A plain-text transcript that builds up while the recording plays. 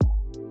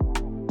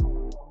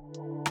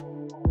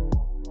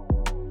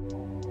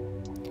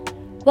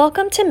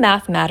Welcome to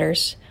Math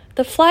Matters,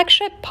 the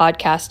flagship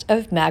podcast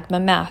of Magma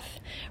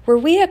Math, where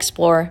we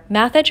explore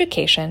math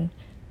education,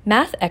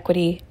 math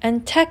equity,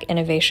 and tech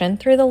innovation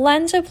through the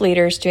lens of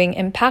leaders doing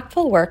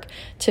impactful work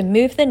to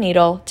move the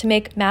needle to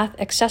make math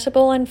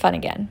accessible and fun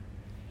again.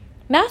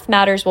 Math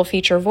Matters will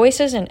feature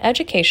voices in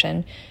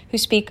education who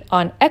speak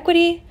on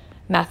equity,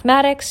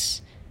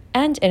 mathematics,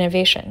 and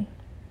innovation.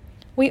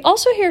 We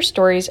also hear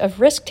stories of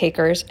risk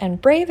takers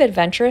and brave,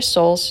 adventurous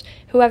souls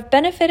who have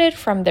benefited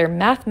from their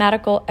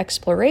mathematical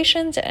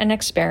explorations and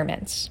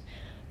experiments.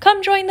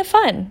 Come join the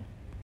fun.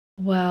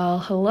 Well,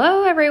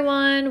 hello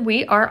everyone.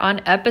 We are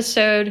on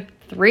episode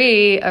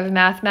 3 of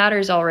Math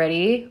Matters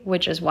already,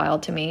 which is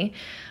wild to me,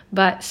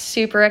 but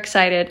super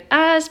excited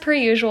as per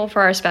usual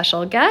for our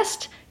special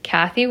guest,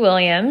 Cathy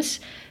Williams.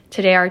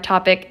 Today our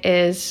topic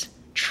is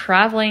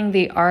traveling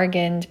the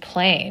Argand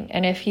plane.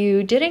 And if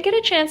you didn't get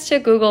a chance to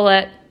Google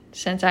it,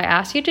 since I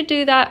asked you to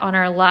do that on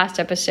our last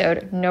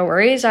episode, no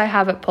worries, I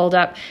have it pulled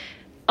up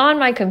on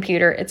my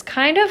computer. It's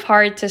kind of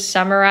hard to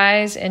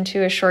summarize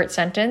into a short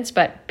sentence,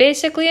 but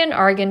basically an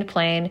Argand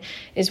plane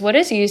is what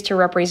is used to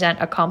represent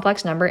a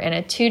complex number in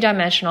a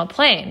two-dimensional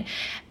plane.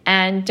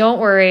 And don't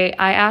worry,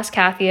 I asked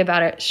Cathy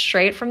about it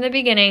straight from the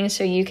beginning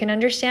so you can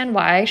understand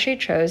why she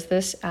chose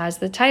this as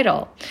the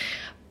title.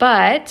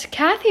 But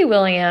Cathy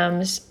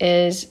Williams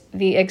is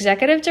the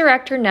executive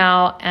director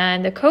now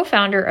and the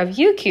co-founder of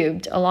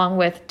UCubed, along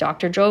with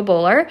Dr. Joe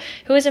Bowler,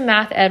 who is a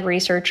math ed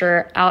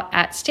researcher out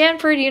at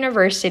Stanford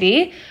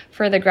University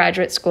for the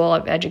Graduate School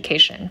of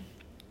Education.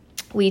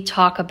 We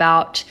talk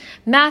about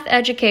math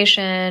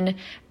education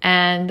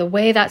and the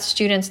way that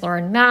students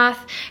learn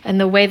math and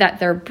the way that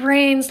their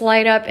brains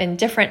light up in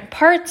different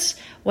parts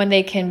when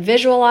they can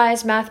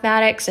visualize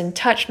mathematics and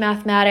touch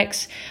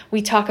mathematics.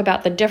 We talk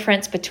about the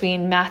difference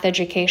between math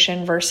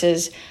education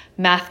versus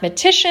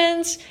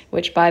mathematicians,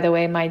 which, by the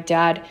way, my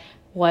dad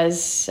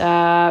was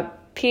a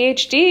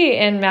PhD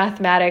in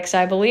mathematics,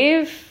 I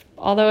believe,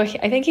 although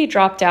I think he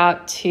dropped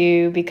out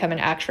to become an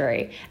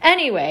actuary.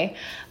 Anyway,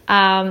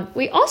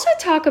 we also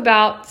talk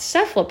about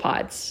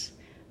cephalopods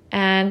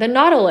and the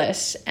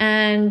nautilus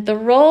and the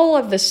role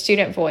of the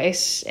student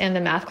voice in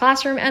the math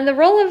classroom and the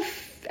role of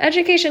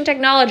education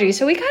technology.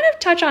 So we kind of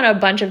touch on a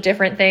bunch of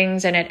different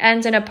things and it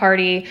ends in a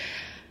party.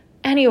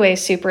 Anyway,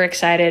 super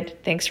excited.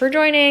 Thanks for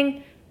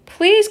joining.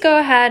 Please go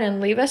ahead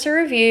and leave us a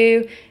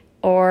review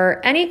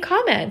or any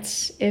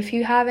comments if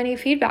you have any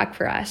feedback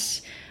for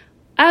us.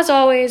 As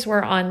always,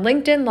 we're on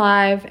LinkedIn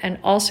Live and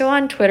also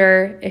on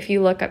Twitter if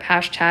you look up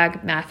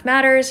hashtag Math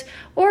Matters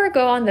or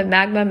go on the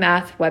Magma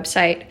Math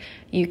website.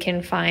 You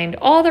can find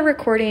all the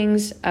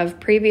recordings of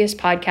previous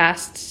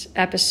podcasts,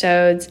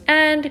 episodes,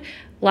 and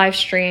live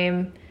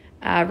stream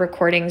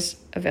recordings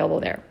available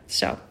there.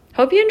 So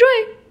hope you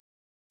enjoy.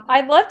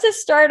 I'd love to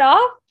start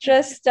off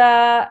just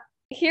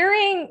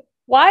hearing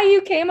why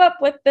you came up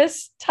with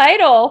this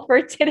title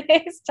for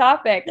today's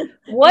topic.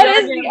 What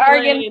is the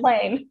Argand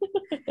plane?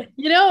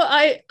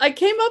 I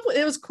came up with,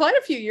 it was quite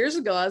a few years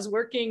ago. I was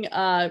working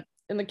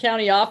in the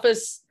county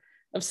office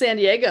of San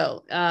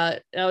Diego.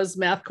 I was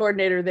math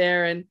coordinator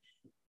there.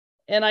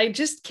 And I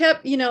just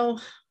kept,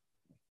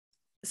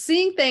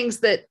 seeing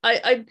things that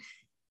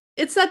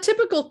it's that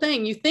typical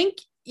thing. You think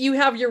you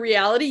have your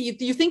reality.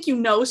 You think you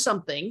know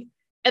something,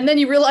 and then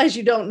you realize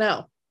you don't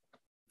know.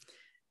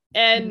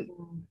 And,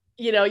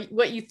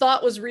 what you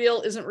thought was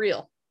real isn't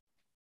real.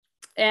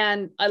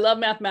 And I love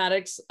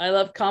mathematics. I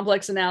love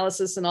complex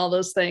analysis and all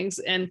those things.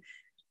 And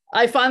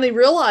I finally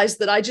realized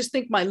that I just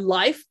think my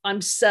life, I'm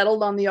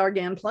settled on the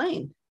Argand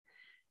plane.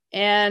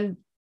 And,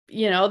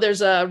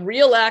 there's a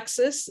real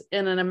axis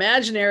and an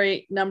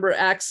imaginary number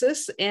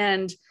axis.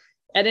 And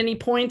at any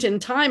point in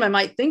time, I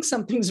might think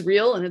something's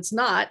real and it's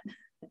not.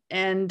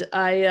 And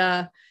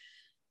and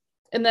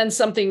then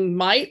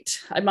something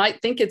I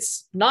might think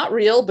it's not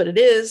real, but it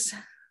is.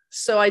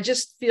 So I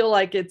just feel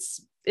like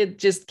it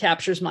just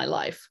captures my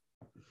life.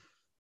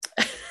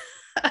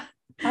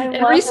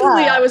 And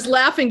recently I was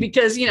laughing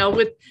because,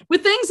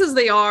 with things as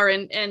they are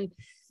and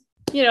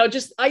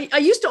I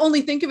used to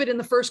only think of it in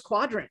the first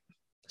quadrant.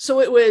 So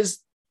it was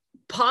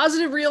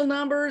positive real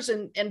numbers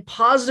and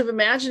positive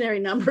imaginary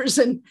numbers.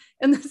 And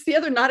the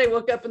other night I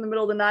woke up in the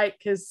middle of the night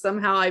because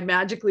somehow I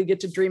magically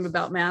get to dream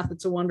about math.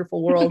 It's a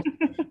wonderful world.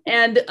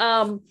 And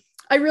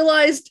I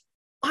realized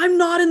I'm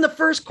not in the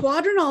first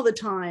quadrant all the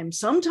time.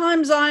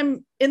 Sometimes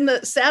I'm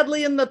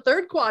sadly in the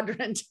third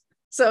quadrant.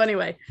 So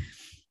anyway,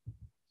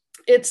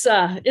 it's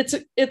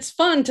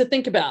fun to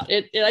think about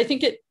it. I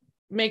think it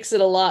makes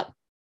it a lot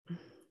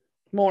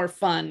more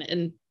fun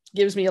and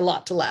gives me a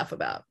lot to laugh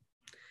about.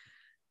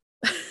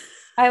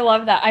 I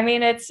love that. I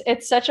mean,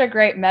 it's such a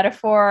great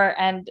metaphor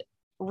and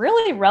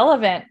really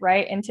relevant,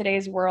 right, in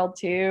today's world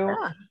too.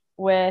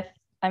 Yeah.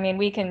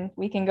 We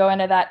can go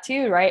into that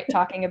too, right?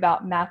 Talking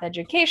about math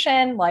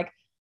education, like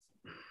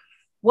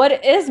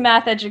what is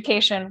math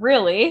education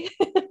really?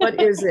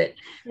 What is it?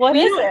 What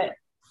is it?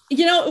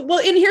 Well,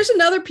 and here's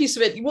another piece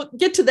of it. We'll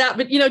get to that,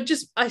 but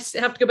I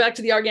have to go back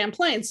to the Argand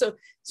plane. So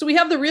we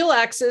have the real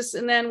axis,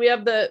 and then we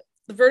have the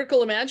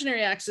vertical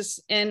imaginary axis,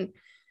 and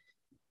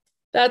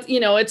That,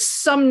 it's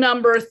some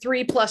number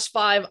 3 plus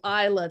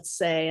 5i, let's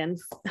say, and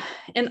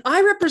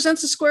I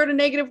represents the square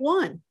root of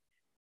 -1.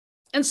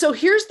 And so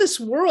here's this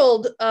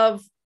world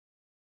of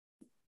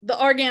the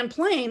Argand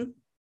plane,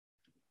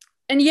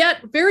 and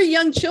yet very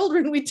young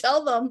children, we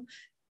tell them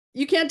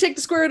you can't take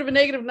the square root of a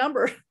negative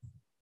number.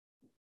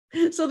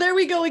 So there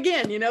we go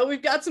again.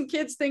 We've got some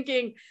kids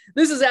thinking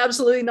this is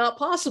absolutely not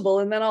possible,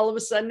 and then all of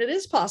a sudden it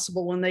is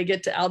possible when they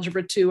get to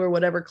algebra 2 or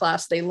whatever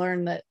class they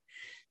learn that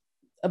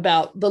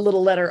about the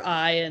little letter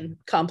I and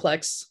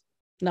complex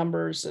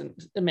numbers and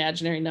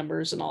imaginary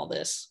numbers and all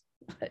this.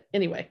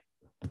 Anyway.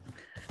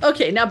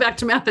 Okay, now back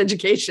to math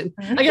education.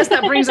 I guess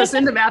that brings us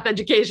into math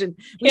education.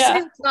 We say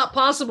it's not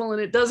possible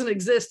and it doesn't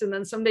exist, and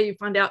then someday you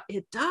find out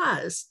it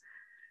does.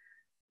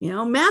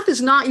 Math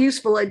is not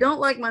useful. I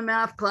don't like my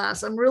math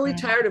class. I'm really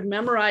tired of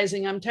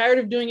memorizing. I'm tired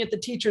of doing it the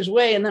teacher's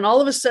way. And then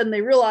all of a sudden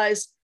they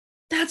realize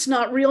that's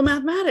not real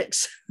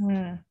mathematics.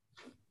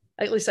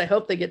 At least I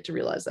hope they get to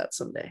realize that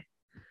someday.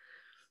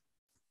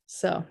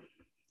 So,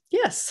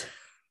 yes.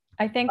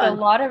 I think a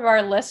lot of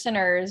our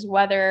listeners,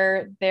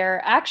 whether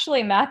they're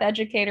actually math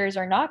educators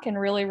or not, can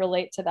really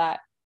relate to that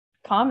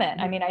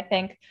comment. I mean, I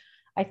think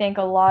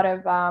a lot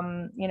of,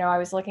 I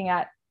was looking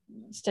at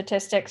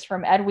statistics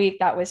from Ed Week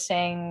that was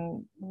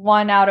saying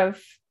 1 out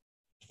of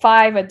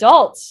 5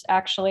 adults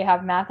actually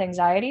have math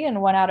anxiety,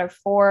 and 1 out of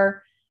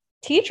 4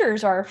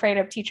 teachers are afraid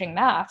of teaching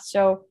math.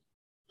 So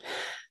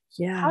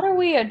how do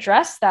we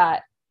address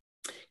that?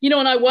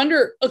 And I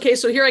wonder, okay,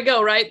 so here I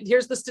go, right?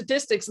 Here's the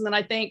statistics. And then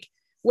I think,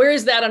 where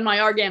is that on my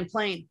Argand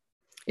plane?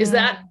 Is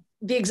that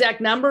the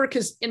exact number?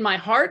 Because in my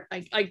heart,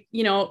 I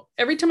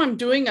every time I'm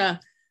doing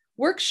a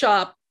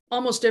workshop,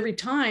 almost every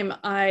time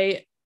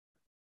I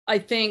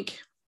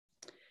think,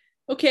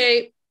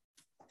 okay,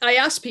 I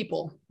ask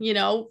people,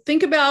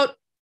 think about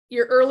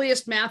your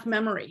earliest math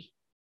memory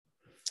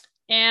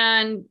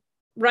and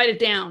write it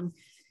down.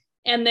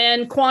 And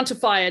then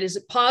quantify it. Is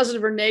it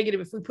positive or negative?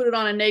 If we put it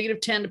on a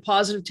 -10 to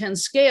 +10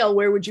 scale,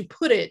 where would you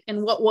put it?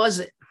 And what was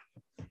it?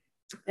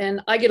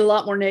 And I get a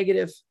lot more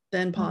negative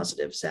than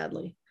positive,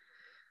 sadly.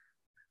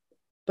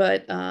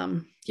 But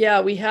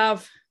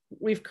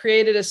we've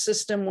created a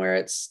system where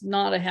it's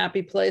not a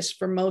happy place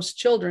for most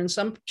children.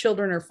 Some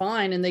children are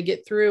fine and they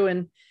get through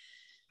and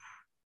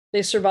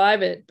they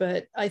survive it.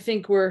 But I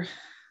think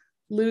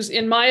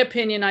in my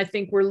opinion, I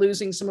think we're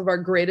losing some of our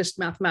greatest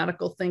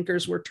mathematical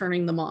thinkers. We're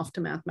turning them off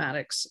to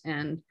mathematics,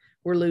 and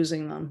we're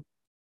losing them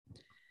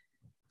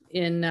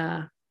in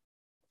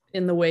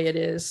the way it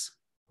is.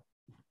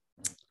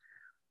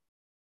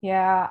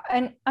 Yeah.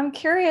 And I'm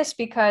curious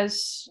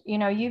because,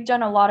 you've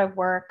done a lot of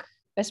work,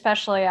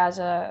 especially as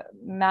a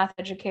math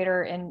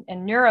educator in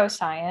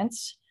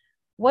neuroscience.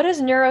 What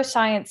is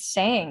neuroscience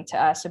saying to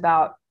us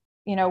about,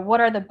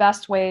 what are the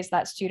best ways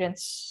that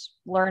students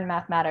learn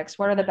mathematics?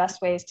 What are the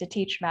best ways to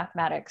teach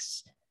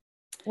mathematics?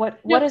 What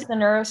is the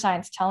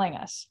neuroscience telling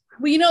us?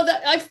 Well,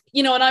 that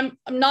and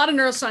I'm not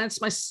a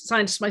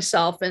scientist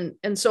myself.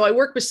 And so I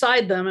work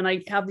beside them, and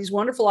I have these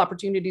wonderful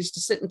opportunities to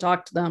sit and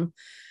talk to them.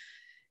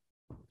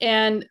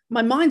 And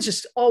my mind's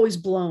just always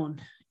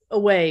blown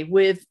away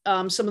with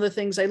some of the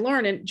things I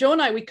learned. And Joe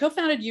and I, we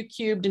co-founded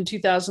UCubed in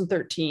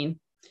 2013,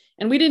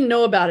 and we didn't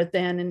know about it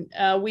then.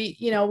 And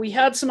we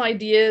had some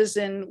ideas,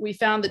 and we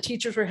found that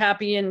teachers were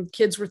happy and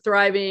kids were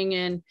thriving.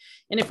 And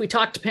if we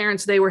talked to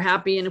parents, they were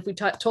happy. And if we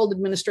told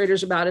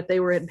administrators about it, they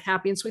were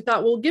happy. And so we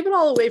thought, well, give it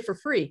all away for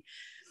free.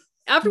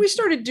 After we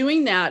started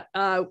doing that,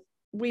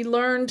 we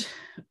learned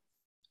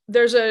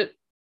there's a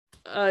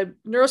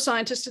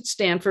neuroscientist at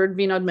Stanford,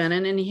 Vinod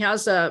Menon, and he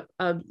has a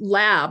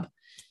lab,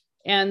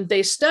 and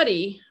they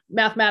study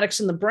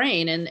mathematics in the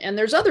brain. And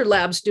there's other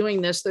labs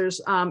doing this.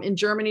 There's in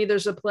Germany,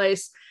 there's a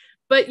place,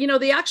 but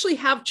they actually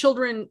have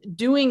children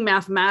doing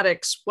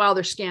mathematics while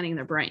they're scanning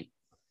their brain.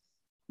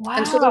 Wow.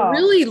 And so they're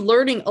really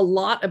learning a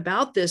lot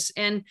about this.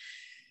 And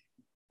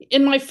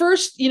in my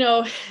first,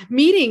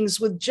 meetings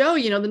with Joe,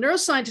 the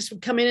neuroscientists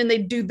would come in and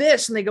they'd do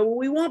this, and they go, well,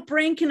 we want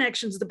brain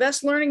connections. The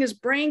best learning is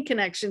brain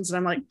connections. And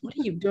I'm like, what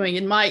are you doing?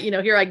 In my,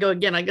 here I go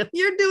again. I go,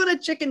 you're doing a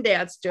chicken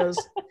dance. Joe's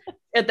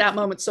at that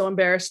moment so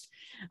embarrassed.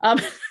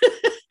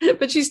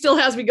 But she still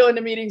has me go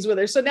into meetings with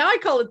her. So now I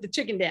call it the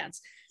chicken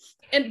dance.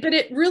 But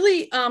it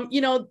really,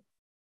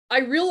 I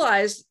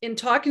realized in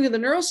talking to the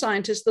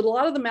neuroscientists that a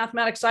lot of the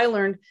mathematics I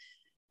learned,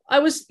 I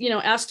was,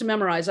 asked to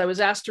memorize. I was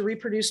asked to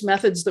reproduce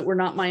methods that were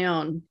not my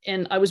own.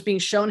 And I was being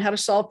shown how to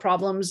solve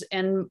problems,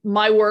 and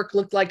my work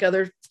looked like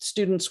other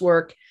students'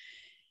 work.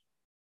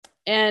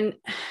 And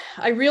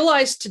I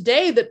realized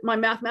today that my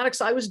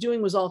mathematics I was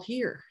doing was all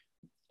here.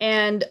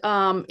 And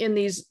in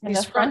these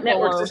front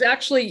networks, there's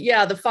actually,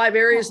 the 5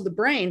 areas of the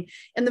brain,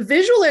 and the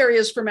visual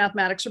areas for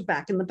mathematics are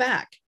back in the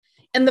back.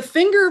 And the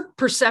finger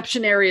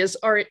perception areas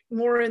are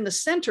more in the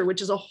center, which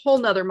is a whole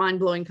nother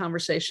mind-blowing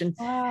conversation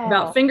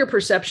about finger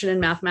perception in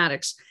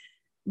mathematics.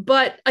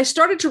 But I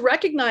started to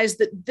recognize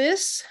that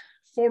this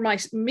for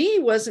me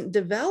wasn't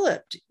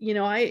developed.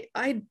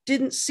 I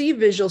didn't see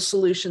visual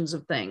solutions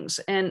of things.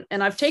 And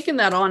I've taken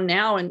that on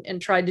now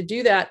and tried to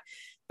do that.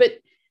 But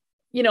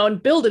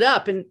and build it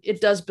up. And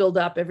it does build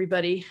up,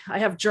 everybody. I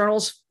have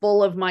journals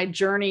full of my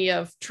journey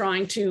of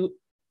trying to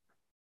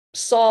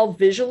solve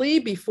visually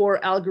before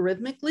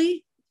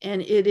algorithmically.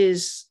 And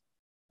it's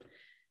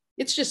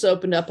just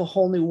opened up a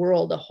whole new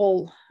world.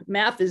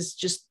 Math is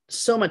just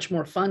so much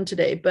more fun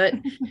today. But,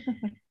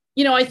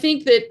 I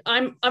think that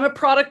I'm a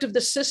product of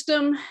the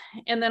system.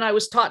 And then I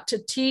was taught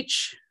to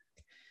teach.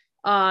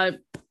 So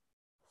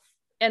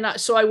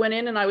I went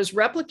in and I was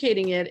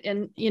replicating it.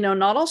 And,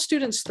 not all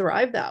students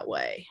thrive that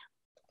way.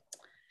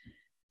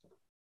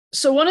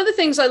 So one of the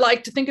things I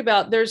like to think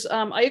about, there's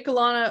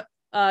Ayakalana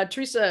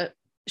Teresa.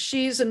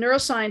 She's a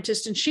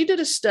neuroscientist, and she did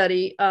a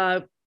study.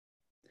 I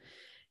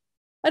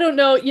don't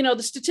know,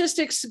 the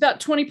statistics, about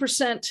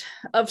 20%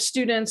 of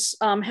students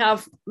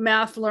have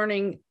math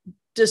learning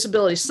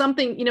disabilities.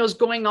 Something, is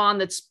going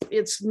on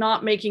it's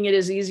not making it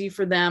as easy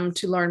for them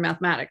to learn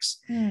mathematics.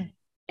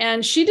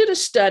 And she did a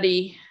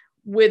study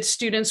with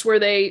students where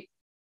they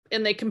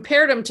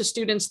compared them to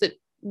students that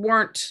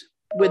weren't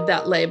with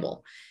that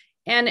label.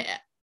 And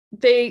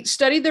they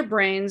studied their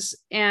brains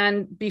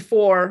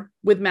before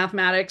with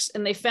mathematics,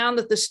 and they found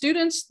that the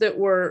students that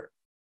were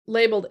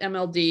labeled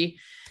MLD,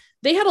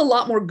 they had a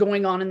lot more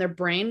going on in their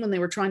brain when they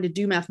were trying to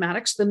do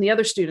mathematics than the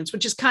other students,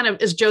 which is kind of,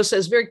 as Joe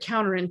says, very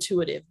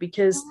counterintuitive,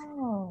 because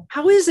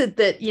how is it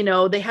that,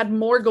 they had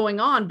more going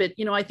on? But,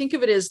 I think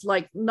of it as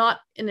like not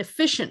an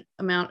efficient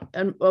amount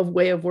of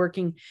way of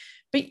working,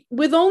 but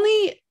with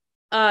only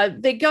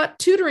they got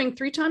tutoring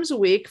 3 times a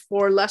week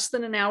for less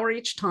than an hour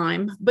each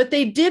time, but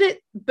they did it.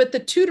 But the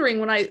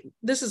tutoring,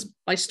 this is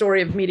my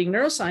story of meeting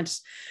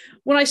neuroscientists.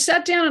 When I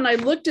sat down and I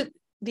looked at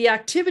the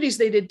activities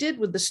they did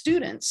with the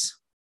students,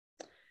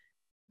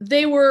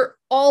 they were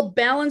all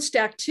balanced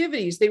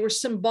activities. They were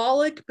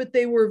symbolic, but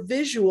they were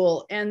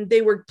visual, and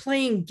they were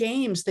playing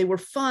games. They were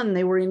fun.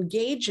 They were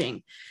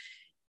engaging.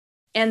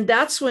 And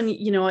that's when,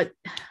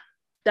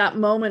 that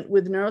moment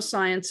with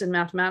neuroscience and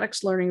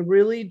mathematics learning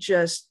really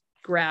just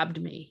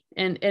grabbed me,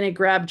 and it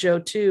grabbed Joe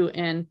too.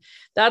 And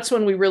that's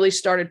when we really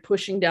started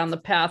pushing down the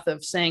path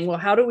of saying, well,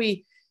 how do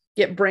we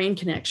get brain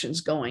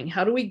connections going?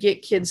 How do we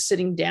get kids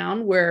sitting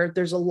down where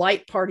there's a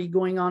light party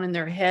going on in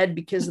their head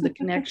because of the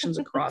connections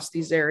across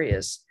these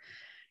areas?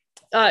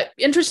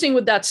 Interesting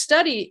with that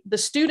study, the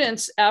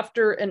students,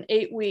 after an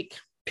 8-week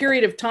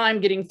period of time,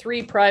 getting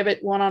 3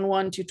 private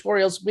one-on-one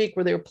tutorials a week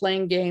where they were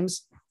playing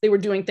games, they were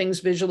doing things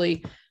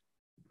visually,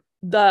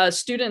 the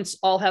students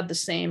all had the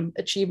same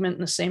achievement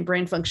and the same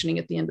brain functioning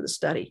at the end of the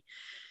study.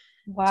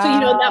 Wow.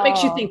 So, that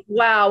makes you think,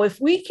 wow, if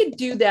we could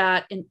do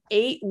that in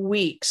 8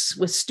 weeks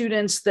with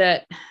students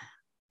that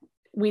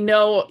we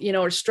know,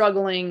 are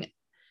struggling,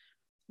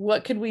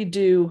 what could we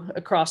do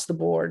across the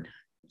board?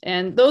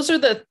 And those are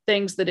the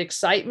things that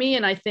excite me.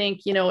 And I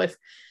think,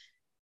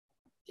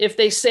 if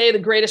they say the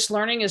greatest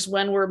learning is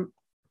when we're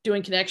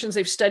doing connections,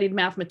 they've studied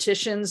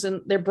mathematicians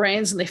and their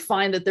brains, and they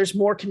find that there's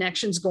more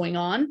connections going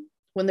on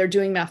when they're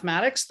doing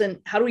mathematics, then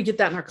how do we get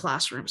that in our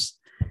classrooms?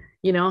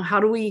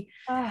 How do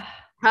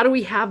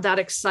we have that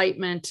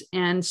excitement?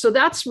 And so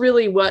that's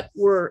really what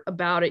we're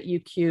about at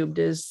UCubed,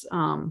 is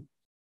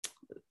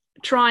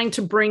trying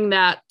to bring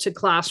that to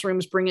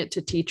classrooms, bring it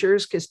to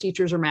teachers, because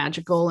teachers are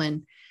magical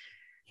and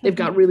they've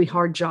got really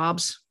hard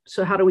jobs.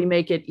 So how do we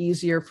make it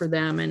easier for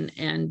them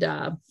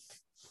and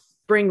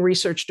bring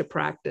research to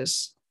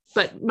practice,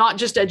 but not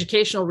just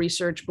educational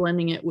research,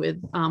 blending it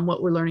with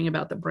what we're learning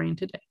about the brain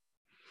today.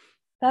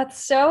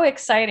 That's so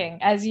exciting.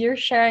 As you're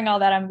sharing all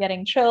that, I'm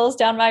getting chills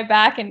down my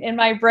back and in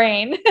my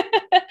brain.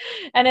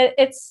 And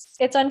it's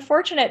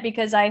unfortunate,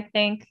 because I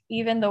think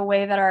even the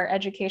way that our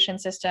education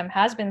system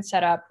has been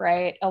set up,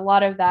 right, a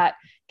lot of that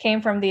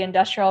came from the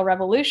Industrial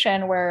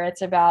Revolution, where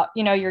it's about,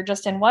 you're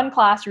just in one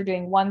class, you're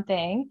doing one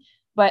thing,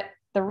 but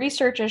the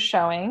research is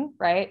showing,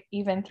 right,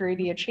 even through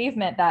the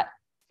achievement, that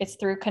it's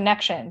through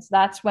connections.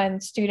 That's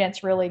when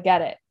students really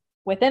get it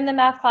within the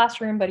math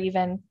classroom, but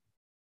even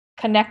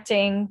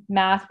connecting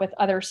math with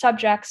other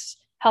subjects,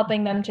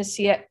 helping them to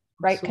see it,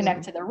 right, Absolutely.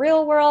 Connect to the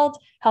real world,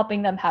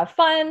 helping them have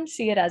fun,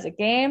 see it as a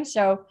game.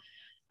 So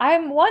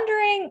I'm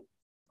wondering,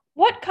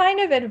 what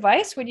kind of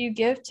advice would you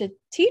give to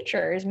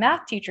teachers,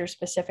 math teachers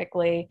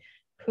specifically,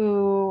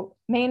 who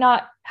may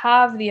not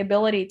have the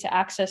ability to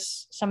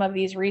access some of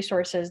these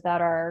resources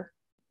that are,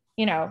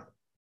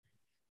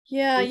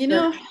 Yeah,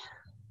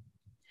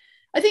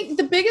 I think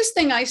the biggest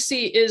thing I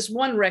see is,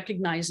 one,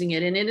 recognizing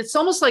it. And it's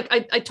almost like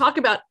I talk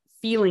about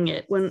feeling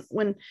it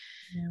when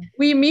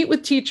we meet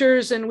with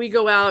teachers and we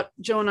go out.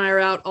 Joe and I are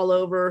out all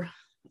over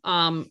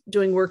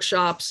doing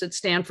workshops at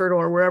Stanford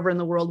or wherever in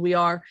the world we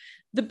are.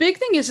 The big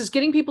thing is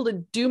getting people to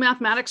do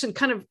mathematics, and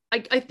kind of,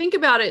 I think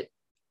about it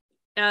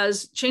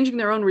as changing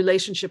their own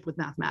relationship with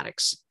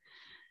mathematics.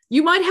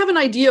 You might have an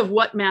idea of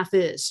what math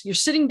is. You're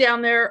sitting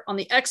down there on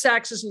the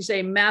x-axis and you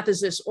say, math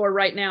is this. Or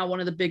right now, one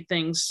of the big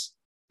things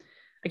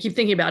I keep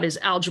thinking about is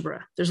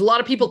algebra. There's a lot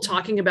of people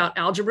talking about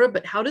algebra,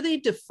 but how do they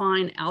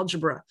define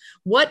algebra?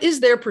 What is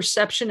their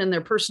perception and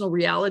their personal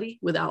reality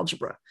with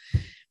algebra?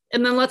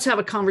 And then let's have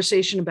a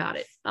conversation about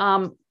it.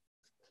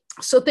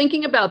 So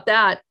thinking about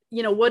that,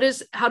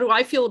 how do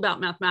I feel about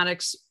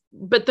mathematics?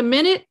 But the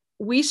minute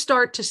we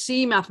start to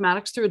see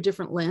mathematics through a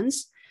different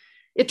lens.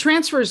 It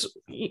transfers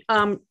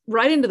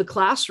right into the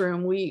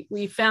classroom.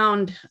 We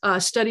found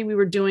a study we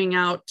were doing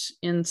out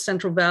in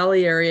Central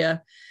Valley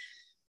area.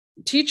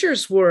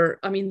 Teachers were,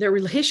 I mean, their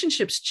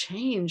relationships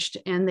changed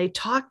and they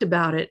talked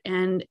about it.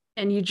 And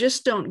you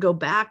just don't go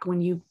back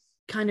when you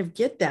kind of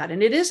get that.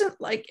 And it isn't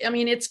like, I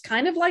mean, it's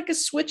kind of like a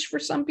switch for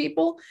some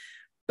people,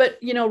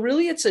 but, you know,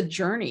 really it's a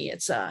journey.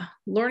 It's a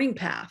learning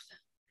path.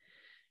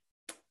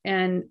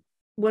 And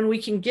when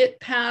we can get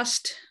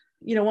past,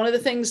 you know, one of the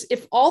things,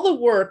 if all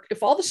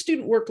the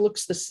student work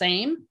looks the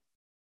same,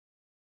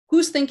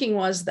 whose thinking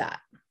was that?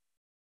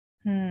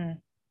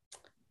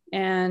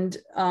 And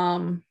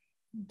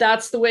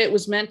that's the way it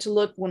was meant to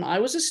look when I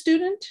was a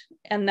student.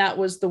 And that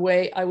was the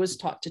way I was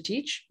taught to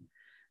teach.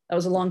 That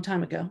was a long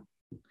time ago.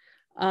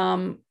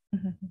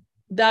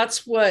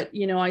 That's what,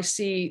 you know, I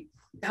see.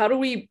 How do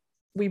we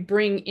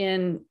bring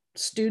in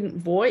student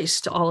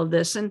voice to all of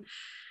this? And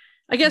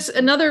I guess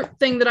another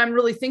thing that I'm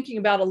really thinking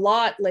about a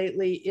lot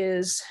lately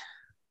is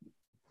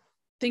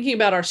thinking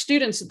about our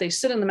students, that they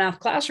sit in the math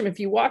classroom. If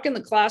you walk in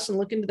the class and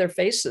look into their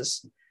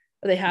faces,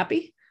 are they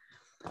happy?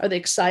 Are they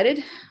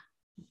excited?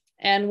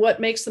 And what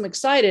makes them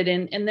excited?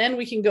 And then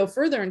we can go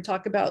further and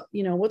talk about,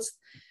 you know, what's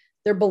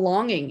their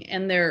belonging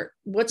and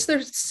what's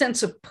their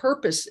sense of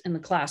purpose in the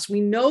class.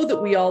 We know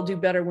that we all do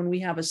better when we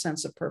have a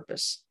sense of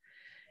purpose.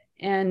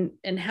 And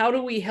how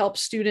do we help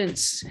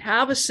students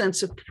have a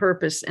sense of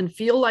purpose and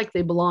feel like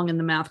they belong in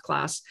the math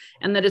class,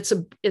 and that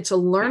it's a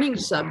learning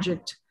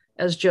subject,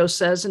 as Joe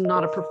says, and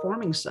not a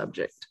performing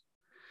subject?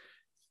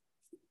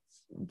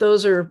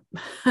 Those are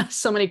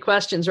so many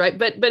questions, right?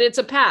 But it's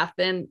a path.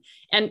 And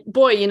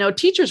boy, you know,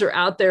 teachers are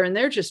out there and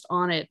they're just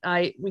on it.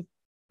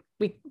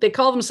 They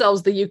call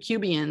themselves the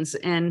UQbians,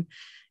 and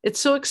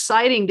it's so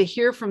exciting to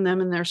hear from them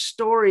and their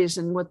stories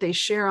and what they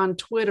share on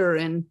Twitter.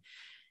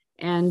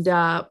 And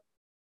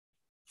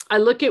I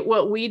look at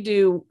what we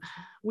do.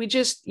 We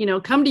just, you know,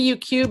 come to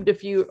UCubed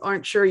if you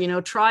aren't sure, you know,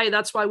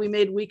 that's why we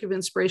made Week of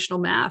Inspirational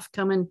Math.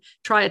 Come and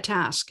try a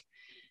task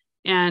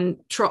and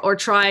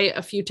try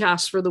a few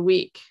tasks for the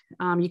week.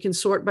 You can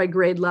sort by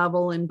grade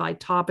level and by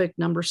topic,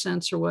 number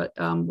sense, or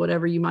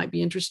whatever you might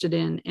be interested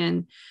in,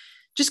 and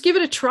just give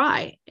it a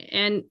try.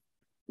 And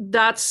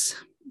that's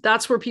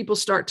where people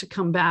start to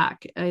come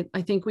back.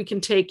 I think we can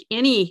take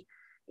any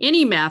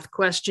math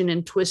question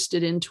and twist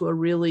it into a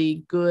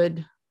really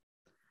good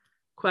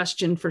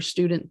question for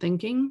student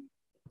thinking,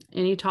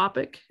 any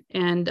topic.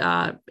 And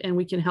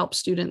we can help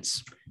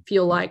students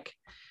feel like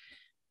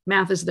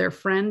math is their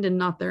friend and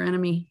not their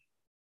enemy.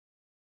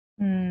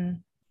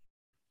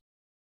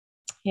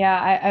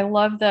 Yeah, I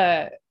love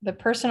the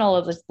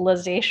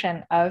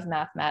personalization of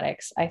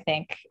mathematics. I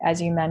think, as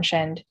you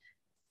mentioned,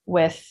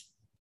 with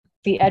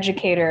the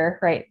educator,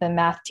 right, the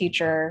math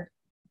teacher,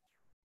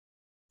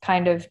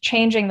 kind of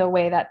changing the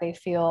way that they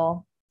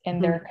feel in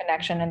their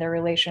connection and their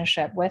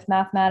relationship with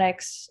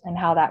mathematics, and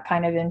how that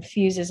kind of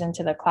infuses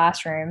into the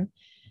classroom.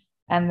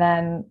 And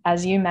then,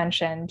 as you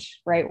mentioned,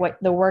 right, what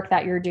the work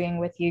that you're doing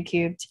with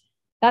UCubed,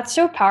 that's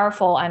so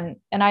powerful. And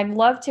I'd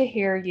love to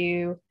hear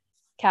you,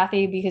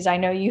 Cathy, because I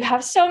know you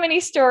have so many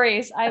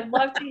stories. I'd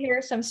love to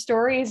hear some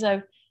stories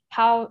of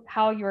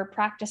how you're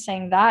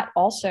practicing that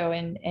also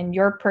in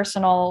your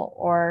personal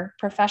or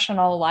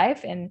professional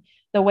life, and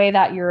the way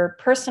that you're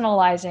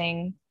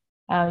personalizing.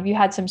 You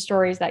had some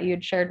stories that you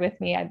had shared with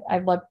me.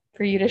 I'd love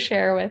for you to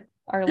share with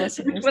our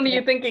listeners. Which one are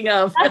you thinking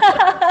of?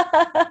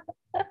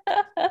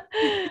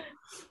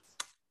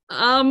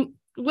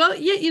 Well,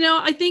 yeah, you know,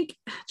 I think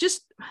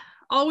just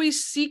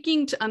always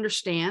seeking to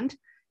understand.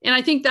 And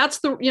I think that's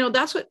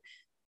what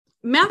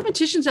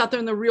mathematicians out there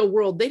in the real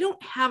world, they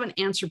don't have an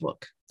answer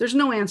book. There's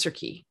no answer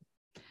key.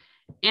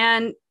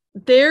 And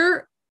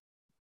they're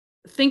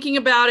thinking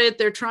about it.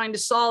 They're trying to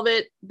solve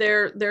it.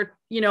 They're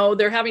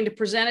having to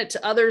present it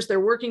to others. They're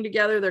working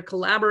together. They're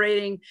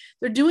collaborating.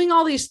 They're doing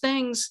all these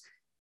things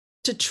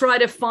to try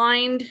to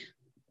find,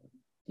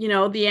 you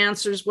know, the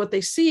answers, what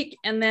they seek.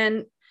 And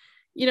then,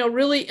 you know,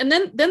 really, and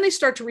then they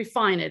start to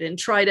refine it and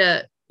try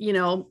to, you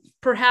know,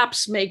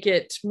 perhaps make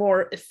it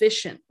more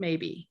efficient.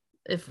 Maybe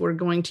if we're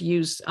going to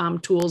use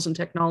tools and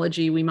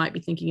technology, we might be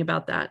thinking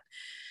about that.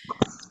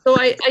 So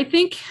I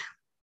think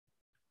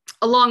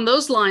along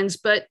those lines,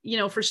 but, you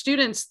know, for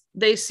students,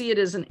 they see it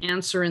as an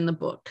answer in the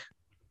book.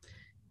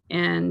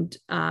 And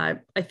I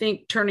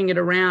think turning it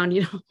around,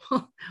 you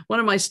know, one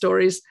of my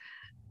stories,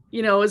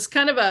 you know, is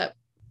kind of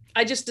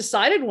I just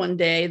decided one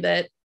day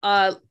that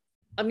I'm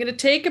going to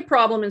take a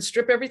problem and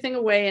strip everything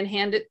away and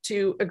hand it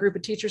to a group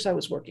of teachers I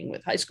was working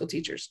with, high school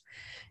teachers.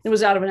 It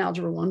was out of an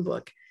Algebra 1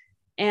 book.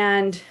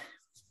 And,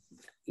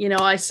 you know,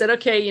 I said,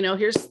 okay, you know,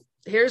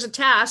 here's a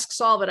task,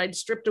 solve it. I'd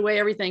stripped away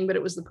everything, but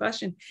it was the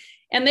question.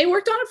 And they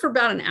worked on it for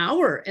about an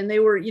hour, and they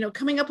were, you know,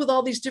 coming up with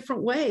all these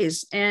different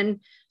ways. And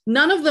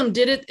none of them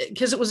did it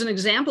because it was an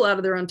example out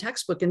of their own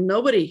textbook, and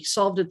nobody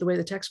solved it the way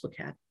the textbook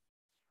had,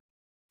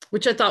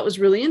 which I thought was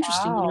really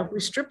interesting. Wow. You know, if we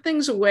strip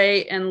things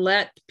away and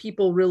let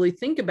people really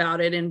think about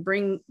it and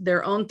bring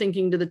their own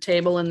thinking to the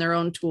table and their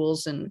own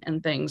tools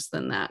and things,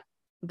 then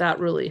that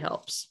really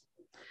helps.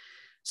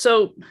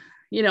 So,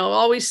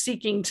 always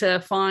seeking to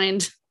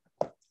find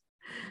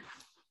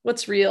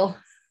what's real.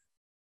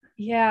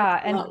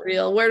 Yeah. And not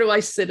real. Where do I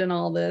sit in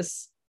all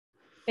this?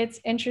 It's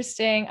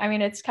interesting. I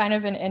mean, it's kind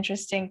of an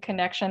interesting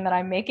connection that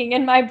I'm making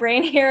in my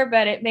brain here,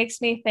 but it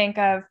makes me think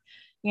of,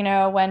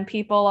 when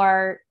people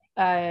are,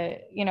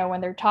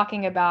 when they're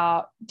talking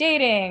about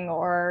dating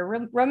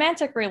or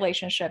romantic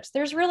relationships,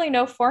 there's really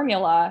no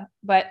formula,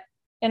 but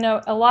in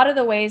a lot of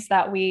the ways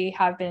that we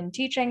have been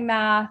teaching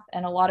math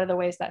and a lot of the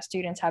ways that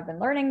students have been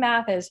learning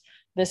math is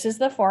this is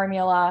the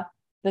formula,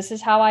 this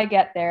is how I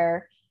get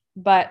there.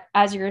 But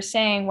as you're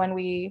saying, when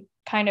we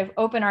kind of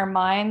open our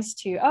minds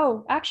to,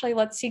 oh, actually,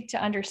 let's seek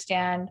to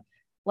understand,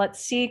 let's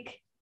seek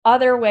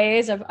other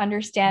ways of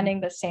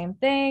understanding the same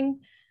thing,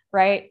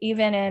 right?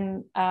 Even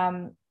in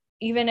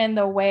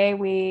the way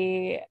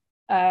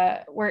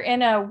we're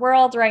in a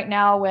world right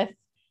now with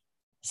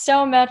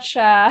so much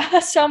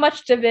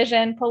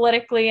division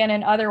politically and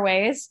in other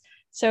ways.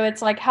 So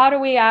it's like, how do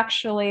we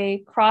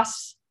actually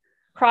cross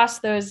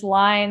those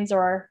lines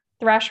or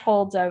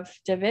thresholds of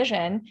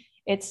division?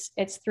 It's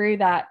through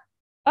that,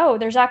 oh,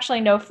 there's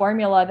actually no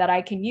formula that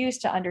I can use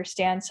to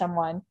understand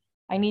someone.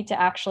 I need to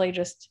actually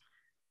just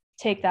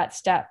take that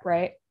step,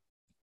 right?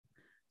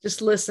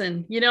 Just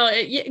listen.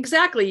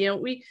 Exactly.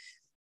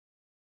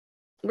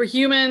 We're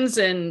humans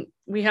and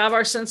we have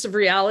our sense of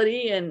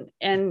reality,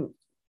 and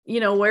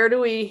where do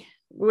we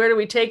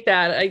take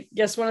that? I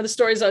guess one of the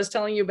stories I was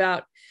telling you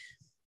about,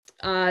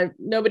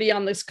 nobody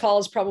on this call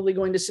is probably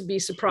going to be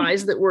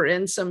surprised that we're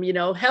in some,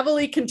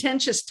 heavily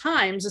contentious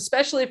times,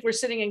 especially if we're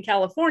sitting in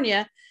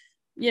California.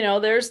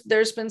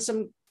 There's been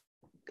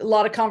a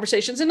lot of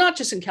conversations, and not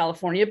just in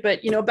California,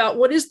 but, about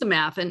what is the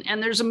math.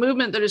 And there's a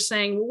movement that is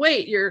saying, well,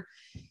 wait, you're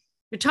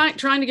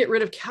trying to get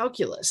rid of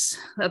calculus.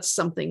 That's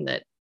something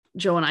that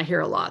Joe and I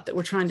hear a lot, that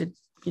we're trying to,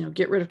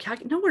 get rid of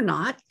calculus. No, we're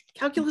not.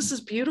 Calculus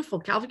is beautiful.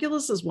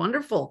 Calculus is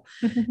wonderful.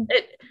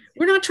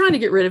 We're not trying to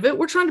get rid of it.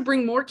 We're trying to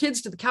bring more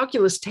kids to the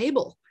calculus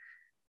table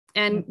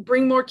and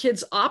bring more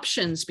kids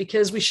options,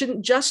 because we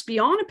shouldn't just be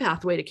on a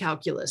pathway to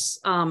calculus.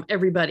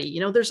 Everybody,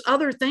 there's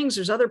other things,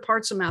 there's other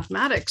parts of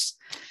mathematics.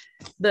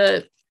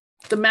 The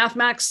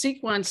mathematics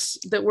sequence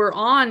that we're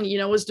on,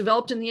 was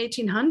developed in the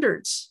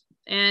 1800s,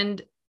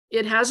 and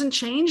it hasn't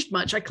changed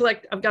much. I've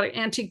got an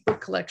antique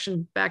book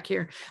collection back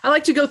here. I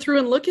like to go through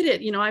and look at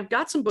it. I've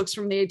got some books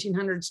from the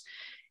 1800s,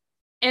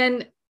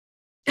 and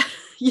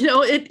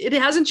it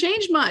hasn't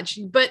changed much,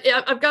 but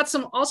I've got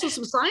also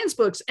some science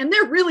books, and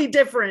they're really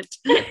different.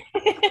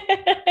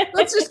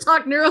 Let's just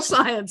talk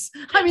neuroscience.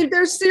 I mean,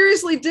 they're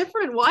seriously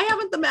different. Why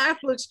haven't the math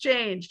books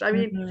changed? I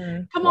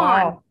mean, come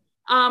on.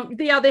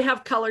 Yeah, they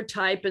have color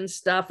type and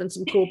stuff and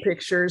some cool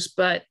pictures,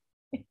 but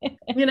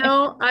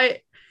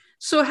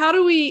so how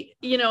do we,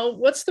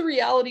 what's the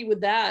reality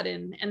with that?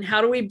 And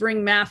how do we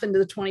bring math into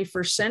the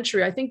 21st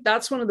century? I think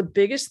that's one of the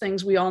biggest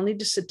things we all need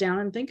to sit down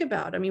and think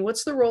about. I mean,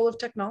 what's the role of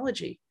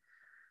technology?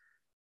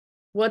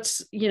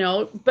 As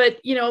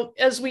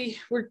we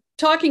were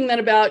talking then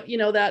about,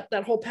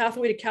 that whole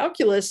pathway to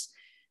calculus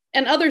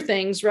and other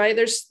things, right?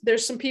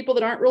 There's some people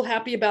that aren't real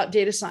happy about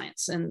data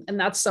science. And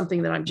that's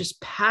something that I'm just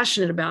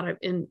passionate about,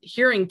 in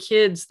hearing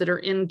kids that are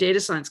in data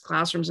science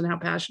classrooms and how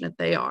passionate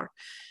they are.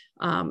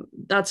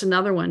 That's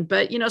another one.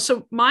 But,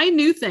 so my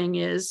new thing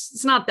is,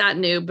 it's not that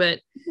new, but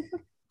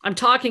I'm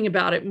talking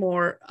about it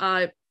more.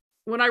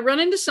 When I run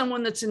into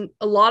someone that's in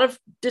a lot of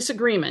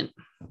disagreement,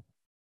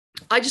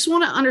 I just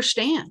want to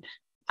understand.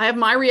 I have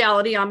my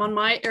reality. I'm on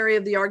my area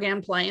of the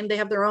Argand plane. They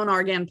have their own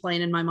Argand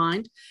plane in my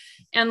mind.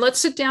 And let's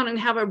sit down and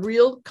have a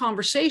real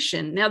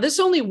conversation. Now, this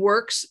only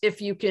works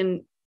if you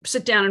can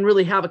sit down and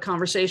really have a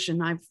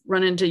conversation. I've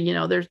run into,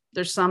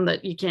 there's some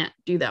that you can't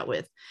do that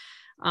with.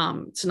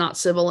 It's not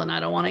civil, and I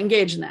don't want to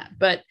engage in that.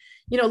 But,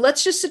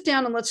 let's just sit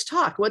down and let's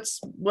talk.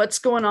 What's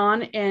going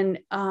on? And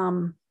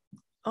oh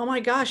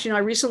my gosh, I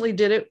recently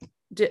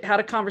had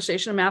a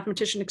conversation. A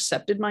mathematician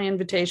accepted my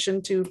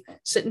invitation to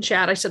sit and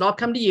chat. I said, I'll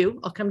come to you.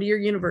 I'll come to your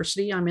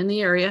university. I'm in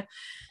the area.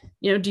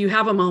 Do you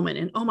have a moment?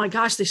 And oh my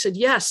gosh, they said,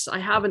 yes, I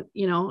haven't,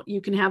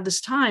 you can have this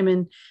time.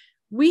 And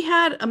we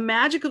had a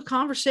magical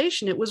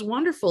conversation. It was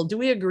wonderful. Do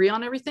we agree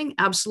on everything?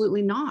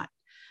 Absolutely not.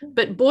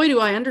 But boy, do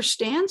I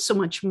understand so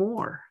much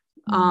more.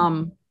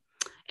 And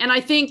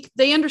I think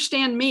they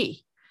understand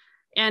me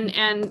and,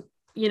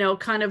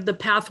 kind of the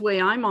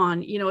pathway I'm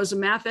on, as a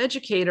math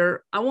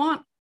educator.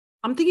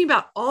 I'm thinking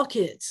about all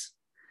kids,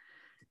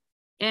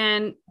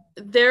 and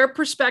their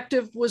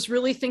perspective was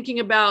really thinking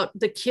about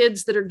the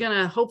kids that are going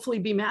to hopefully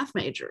be math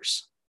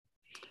majors.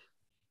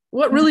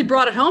 What really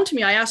brought it home to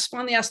me, I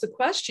finally asked the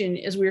question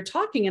as we were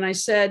talking, and I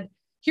said,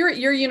 here at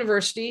your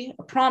university,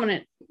 a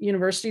prominent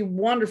university,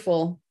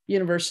 wonderful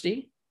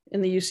university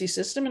in the UC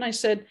system. And I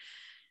said,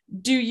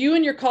 do you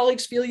and your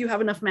colleagues feel you have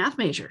enough math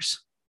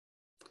majors?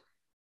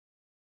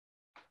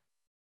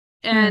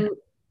 And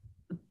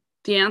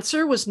the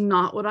answer was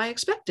not what I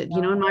expected.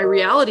 In my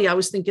reality, I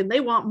was thinking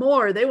they want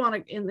more,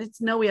 and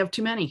no, we have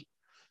too many.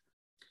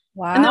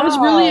 Wow. And that was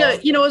really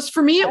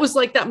for me, it was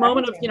like that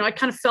moment of, I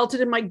kind of felt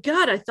it in my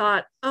gut. I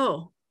thought,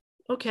 oh,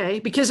 okay.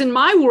 Because in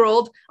my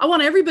world, I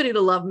want everybody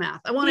to love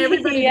math. I want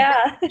everybody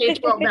Yeah. to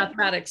get K-12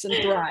 mathematics and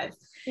thrive.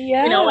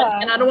 Yeah.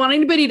 And I don't want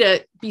anybody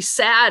to be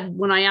sad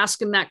when I ask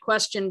them that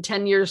question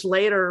 10 years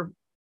later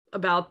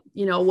about,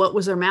 what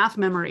was their math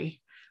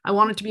memory. I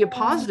want it to be a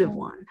positive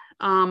one.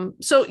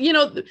 So,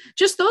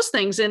 just those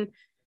things. And,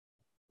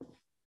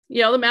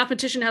 the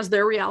mathematician has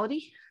their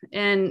reality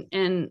and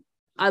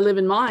I live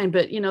in mine,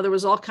 but, there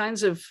was all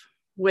kinds of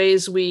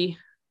ways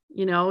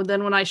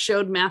then when I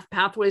showed math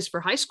pathways for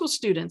high school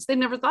students, they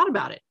never thought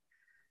about it.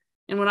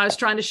 And when I was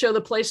trying to show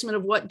the placement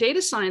of what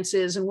data science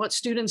is and what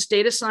students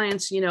data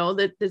science,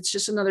 that's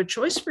just another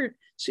choice for,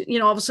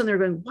 all of a sudden they're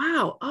going,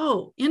 wow,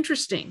 oh,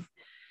 interesting.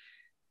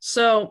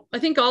 So I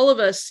think all of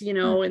us,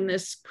 in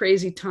this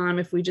crazy time,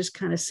 if we just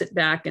kind of sit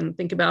back and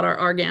think about our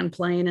Argand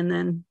plane and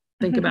then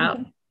think about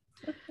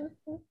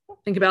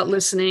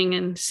listening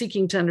and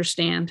seeking to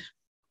understand.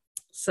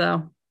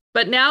 So,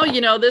 but now,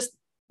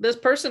 this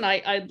person,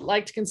 I'd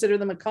like to consider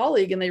them a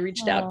colleague, and they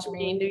reached out to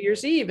me New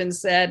Year's Eve and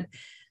said,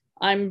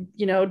 I'm,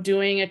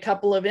 doing a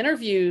couple of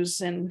interviews,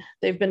 and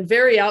they've been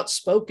very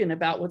outspoken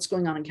about what's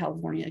going on in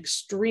California,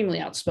 extremely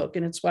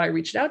outspoken. It's why I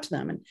reached out to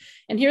them.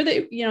 And here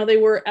they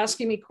were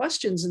asking me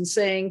questions and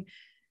saying,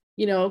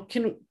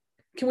 can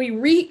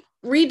we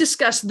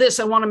rediscuss this?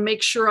 I want to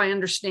make sure I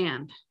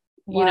understand,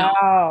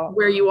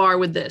 where you are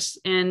with this.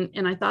 And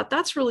I thought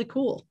that's really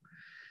cool.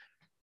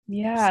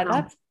 Yeah,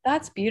 so.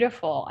 That's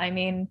beautiful. I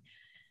mean,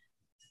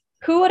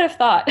 who would have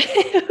thought?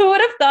 Who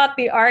would have thought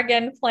the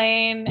Argand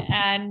plane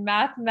and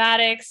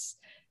mathematics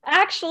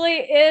actually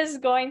is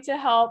going to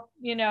help,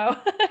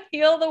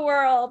 heal the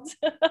world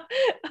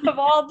of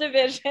all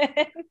division?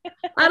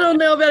 I don't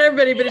know about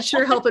everybody, but it's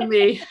sure helping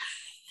me.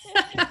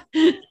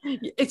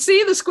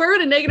 See, the square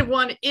root of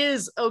 -1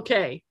 is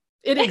okay.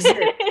 It exists.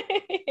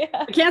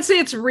 Yeah. I can't say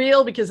it's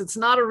real because it's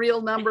not a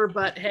real number,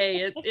 but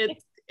hey,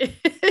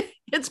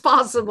 it's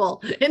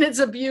possible, and it's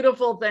a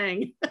beautiful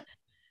thing.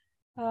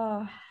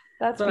 Oh.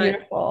 That's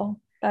beautiful.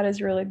 That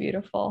is really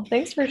beautiful.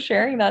 Thanks for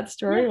sharing that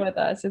story with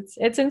us.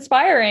 It's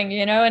inspiring,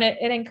 and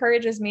it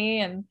encourages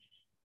me. And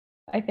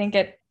I think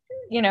it,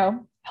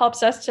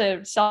 helps us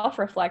to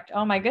self-reflect.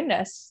 Oh my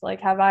goodness. Like,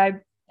 have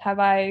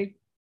I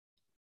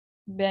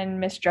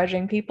been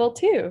misjudging people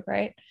too?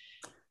 Right.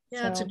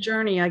 Yeah. So. It's a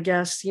journey, I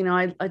guess.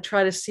 I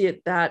try to see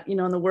it that, in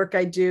the work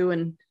I do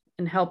and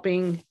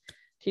helping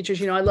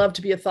teachers, I love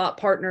to be a thought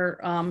partner.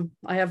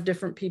 I have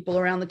different people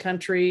around the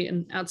country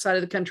and outside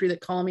of the country that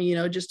call me,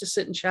 just to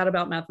sit and chat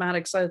about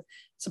mathematics.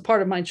 It's a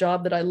part of my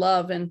job that I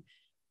love. And,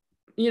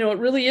 it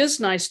really is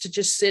nice to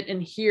just sit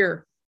and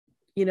hear,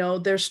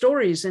 their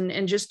stories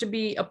and just to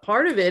be a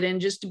part of it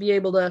and just to be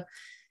able to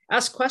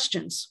ask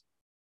questions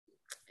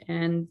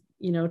and,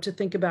 to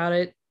think about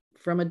it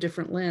from a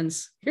different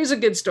lens. Here's a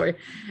good story.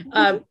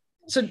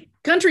 So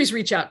countries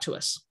reach out to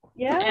us.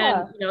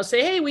 Yeah. And,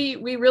 say, hey,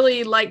 we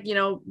really like,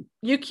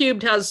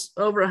 UCubed has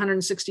over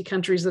 160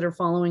 countries that are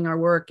following our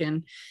work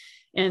and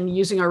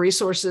using our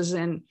resources.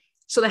 And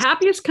so the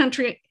happiest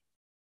country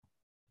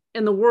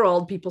in the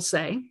world, people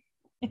say,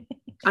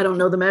 I don't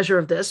know the measure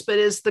of this, but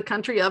is the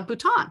country of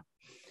Bhutan.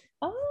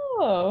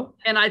 Oh.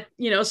 And I,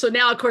 so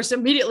now, of course,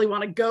 immediately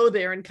want to go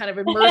there and kind of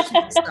immerse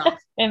myself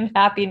in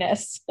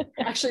happiness.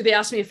 Actually, they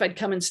asked me if I'd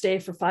come and stay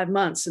for 5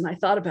 months, and I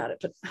thought about it,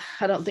 but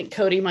I don't think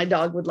Cody, my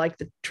dog, would like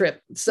the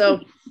trip. So,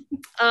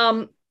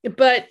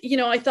 but,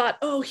 I thought,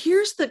 oh,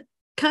 here's the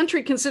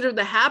country considered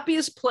the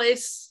happiest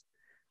place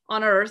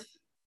on earth.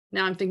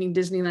 Now I'm thinking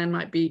Disneyland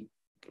might be,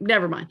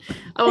 never mind.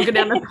 I won't go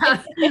down that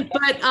path.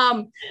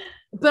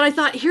 But I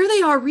thought, here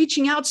they are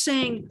reaching out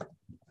saying,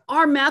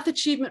 our math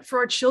achievement for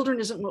our children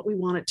isn't what we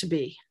want it to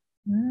be.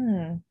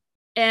 And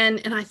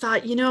I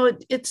thought,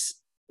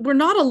 we're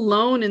not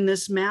alone in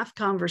this math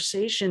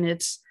conversation.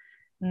 It's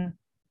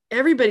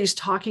everybody's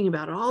talking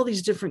about it, all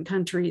these different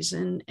countries,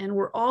 and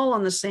we're all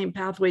on the same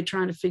pathway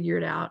trying to figure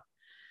it out.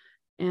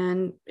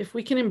 And if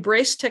we can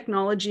embrace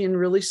technology and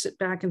really sit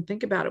back and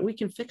think about it, we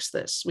can fix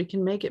this. We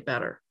can make it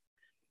better.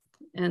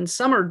 And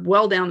some are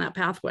well down that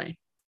pathway,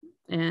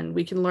 and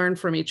we can learn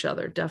from each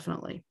other,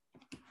 definitely.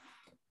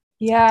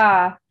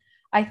 Yeah.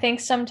 I think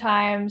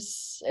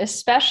sometimes,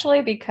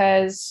 especially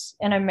because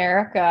in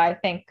America, I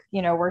think,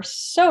 we're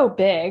so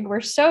big,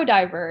 we're so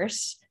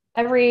diverse.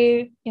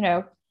 Every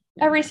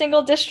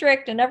single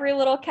district and every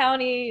little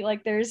county,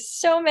 like there's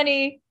so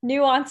many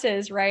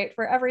nuances, right,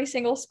 for every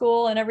single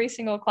school and every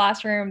single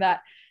classroom that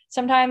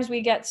sometimes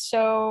we get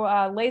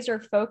so laser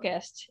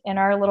focused in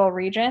our little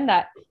region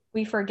that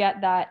we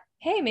forget that,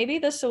 hey, maybe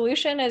the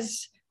solution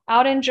is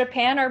out in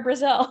Japan or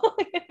Brazil.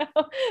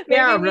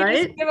 Maybe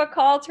we just give a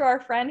call to our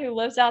friend who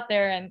lives out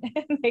there and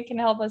they can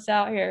help us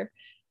out here.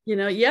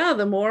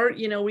 The more,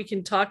 we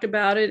can talk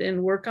about it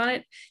and work on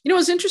it.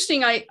 It's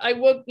interesting. I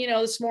woke,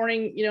 this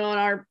morning, on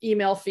our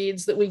email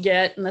feeds that we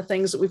get and the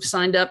things that we've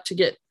signed up to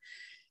get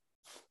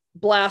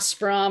blasts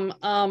from.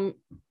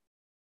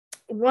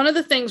 One of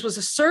the things was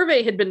a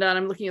survey had been done.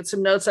 I'm looking at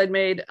some notes I'd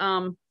made.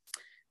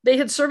 They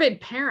had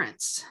surveyed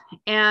parents,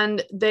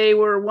 and they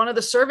were one of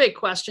the survey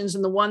questions,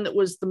 and the one that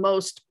was the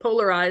most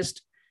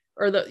polarized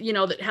or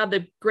that had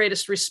the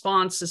greatest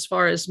response as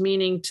far as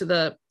meaning to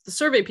the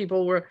survey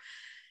people were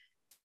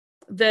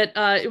that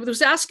it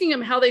was asking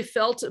them how they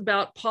felt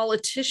about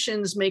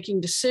politicians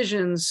making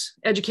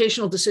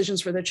educational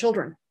decisions for their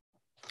children.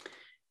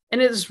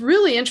 And it's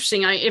really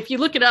interesting. If you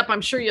look it up,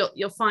 I'm sure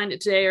you'll find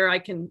it today, or I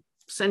can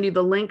send you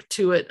the link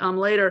to it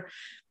later.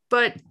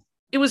 But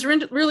it was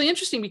really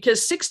interesting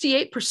because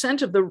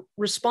 68% of the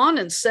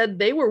respondents said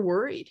they were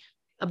worried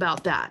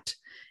about that.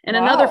 And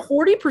another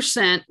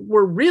 40%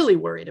 were really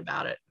worried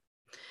about it.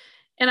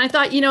 And I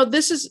thought,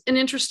 this is an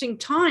interesting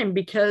time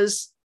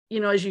because,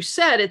 as you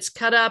said, it's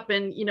cut up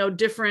in,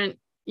 different,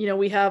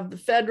 we have the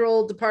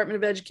federal Department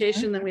of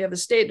Education, then we have the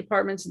state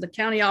departments and the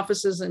county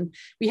offices, and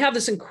we have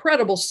this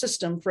incredible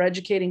system for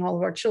educating all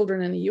of our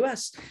children in the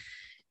US.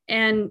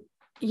 And,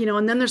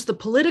 and then there's the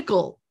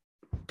political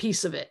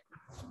piece of it.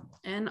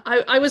 And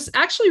I was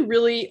actually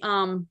really,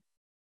 I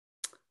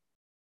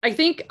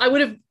think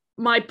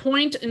my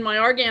point in my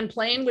Argand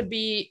plane would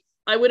be,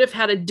 I would have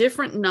had a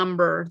different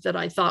number that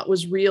I thought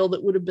was real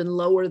that would have been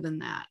lower than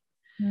that.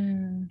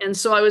 And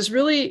so I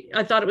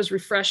thought it was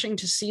refreshing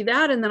to see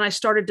that. And then I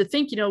started to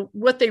think,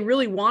 what they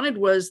really wanted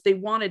was they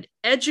wanted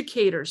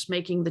educators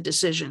making the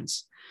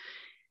decisions,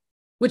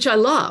 which I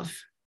love.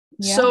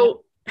 Yeah.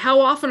 So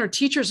how often are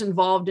teachers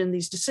involved in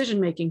these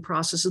decision-making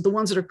processes, the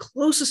ones that are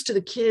closest to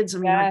the kids? I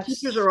mean, yes. Our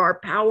teachers are our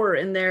power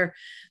and they're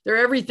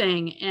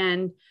everything.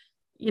 And,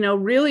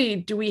 really,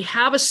 do we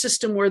have a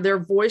system where their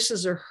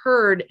voices are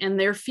heard and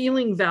they're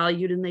feeling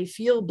valued and they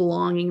feel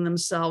belonging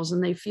themselves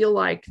and they feel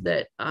like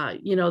that,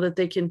 that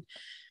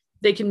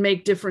they can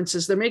make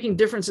differences. They're making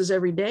differences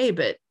every day,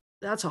 but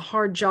that's a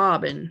hard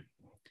job. And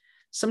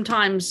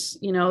sometimes,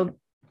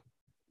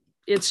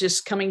 it's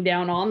just coming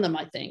down on them,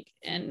 I think.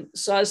 And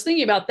so I was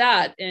thinking about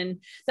that. And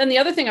then the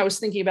other thing I was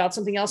thinking about,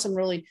 something else I'm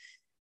really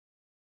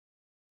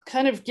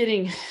kind of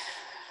getting,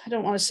 I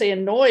don't want to say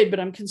annoyed, but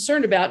I'm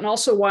concerned about, and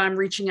also why I'm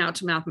reaching out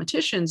to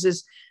mathematicians,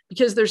 is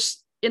because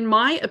there's, in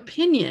my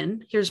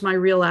opinion, here's my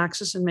real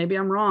axis, and maybe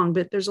I'm wrong,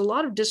 but there's a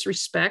lot of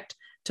disrespect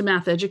to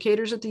math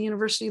educators at the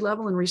university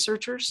level and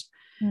researchers.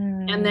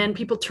 And then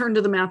people turn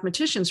to the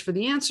mathematicians for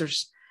the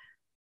answers.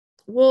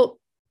 Well,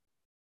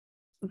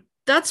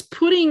 that's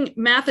putting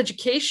math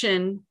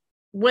education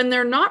when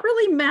they're not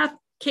really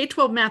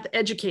K-12 math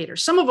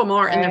educators. Some of them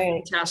are, and they're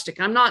fantastic.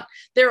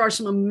 There are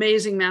some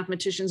amazing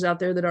mathematicians out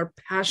there that are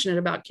passionate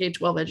about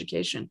K-12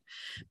 education,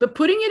 but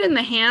putting it in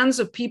the hands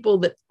of people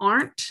that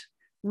aren't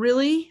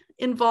really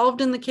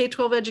involved in the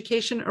K-12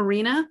 education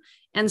arena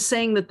and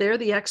saying that they're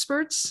the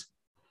experts,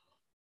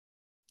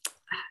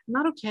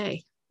 not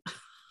okay.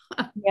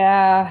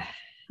 Yeah.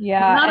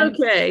 Not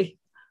okay.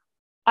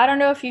 I don't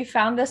know if you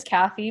found this,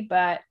 Cathy,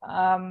 but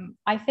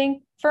I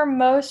think for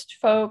most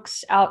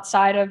folks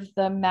outside of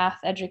the math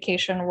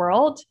education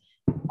world,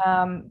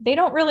 they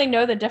don't really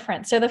know the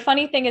difference. So the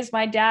funny thing is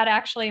my dad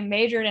actually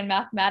majored in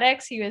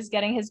mathematics. He was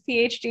getting his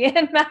PhD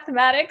in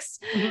mathematics.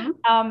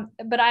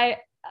 But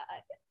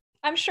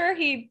I'm sure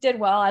he did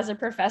well as a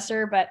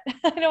professor, but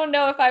I don't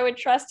know if I would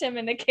trust him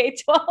in the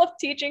K-12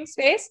 teaching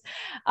space.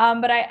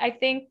 But I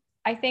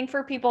think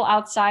for people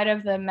outside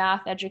of the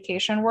math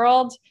education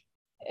world,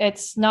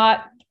 it's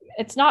not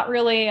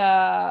really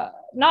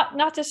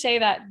not to say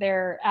that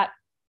they're at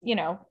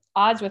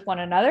odds with one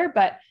another,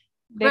 but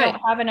they don't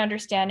have an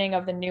understanding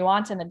of the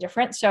nuance and the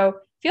difference. So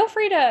feel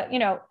free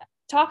to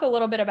talk a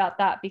little bit about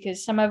that,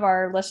 because some of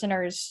our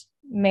listeners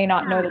may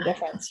not know the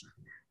difference.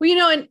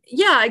 Well, and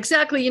yeah,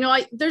 exactly.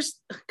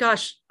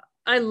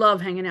 I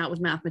love hanging out with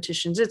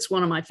mathematicians. It's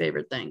one of my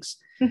favorite things.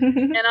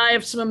 And I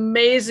have some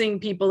amazing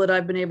people that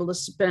I've been able to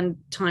spend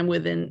time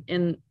with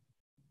in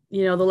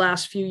the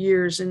last few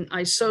years. And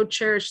I so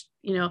cherish,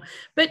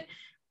 but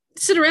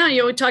sit around,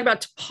 we talk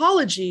about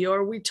topology,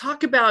 or we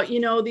talk about,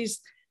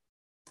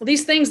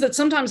 these things that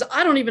sometimes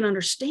I don't even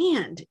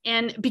understand.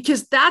 And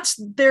because that's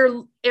their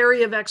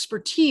area of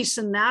expertise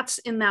and that's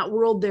in that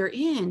world they're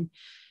in.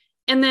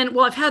 And then,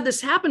 I've had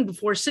this happen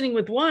before, sitting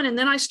with one, and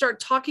then I start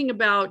talking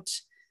about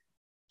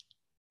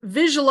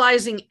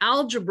visualizing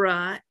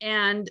algebra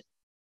and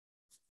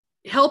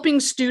helping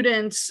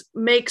students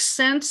make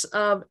sense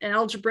of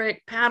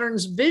algebraic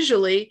patterns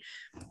visually.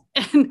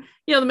 And,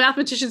 the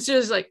mathematicians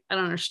is like, I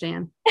don't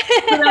understand.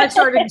 So then I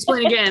started to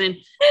explain again, and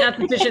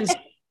mathematicians,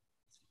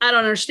 I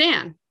don't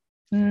understand.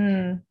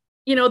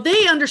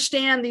 They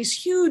understand these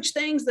huge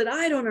things that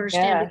I don't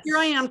understand. Yes. But here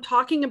I am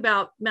talking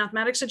about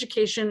mathematics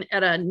education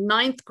at a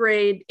 9th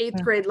grade,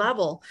 8th grade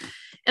level.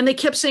 And they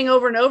kept saying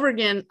over and over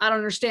again, I don't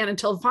understand,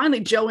 until finally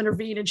Joe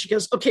intervened and she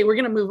goes, okay, we're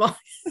going to move on.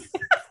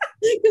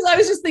 Because I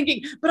was just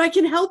thinking, but I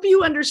can help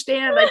you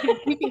understand.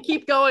 We can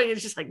keep going.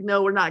 It's just like,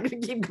 no, we're not going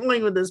to keep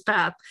going with this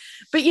path.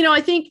 But,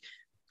 I think,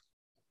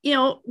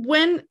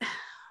 when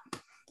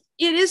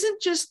it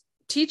isn't just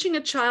teaching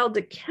a child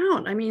to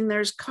count. I mean,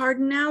 there's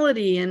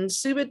cardinality and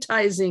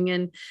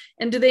subitizing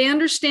and do they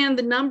understand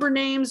the number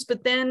names,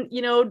 but then,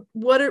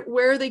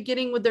 where are they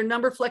getting with their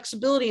number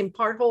flexibility and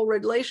part-whole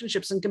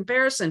relationships and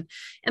comparison?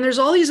 And there's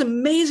all these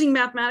amazing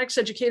mathematics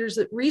educators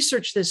that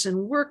research this and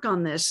work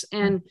on this.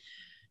 And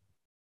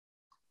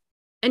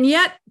And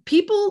yet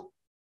people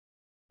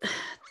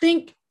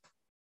think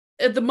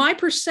my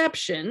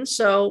perception,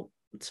 so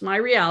it's my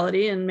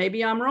reality and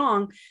maybe I'm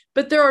wrong,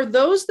 but there are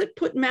those that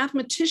put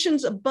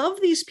mathematicians above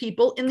these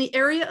people in the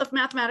area of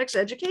mathematics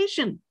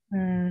education.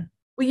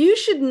 Well, you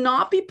should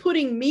not be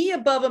putting me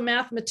above a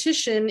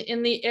mathematician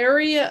in the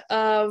area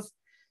of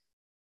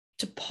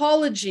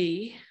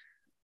topology,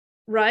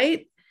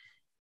 right?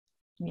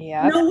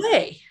 Yeah. No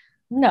way.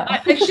 No.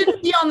 I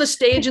shouldn't be on the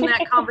stage in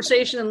that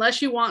conversation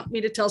unless you want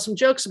me to tell some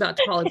jokes about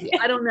topology.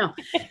 I don't know.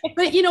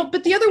 But,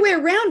 but the other way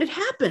around, it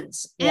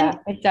happens. Yeah,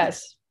 it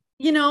does.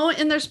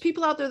 And there's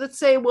people out there that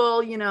say,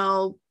 well,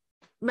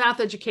 math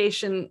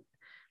education,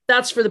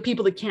 that's for the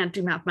people that can't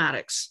do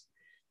mathematics.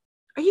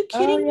 Are you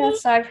kidding me?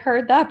 Yes, I've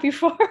heard that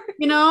before.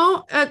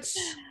 It's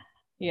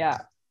yeah.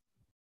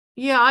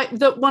 Yeah,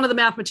 one of the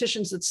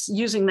mathematicians that's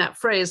using that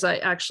phrase, I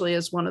actually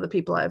is one of the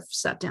people I've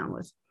sat down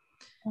with.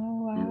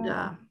 Oh,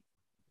 wow. And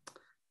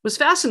was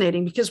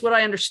fascinating because what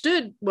I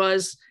understood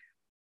was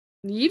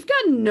you've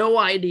got no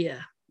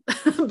idea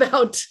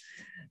about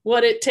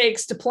what it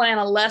takes to plan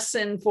a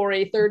lesson for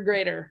a third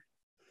grader.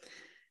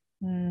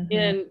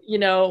 In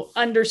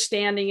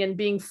understanding and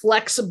being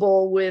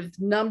flexible with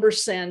number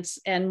sense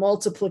and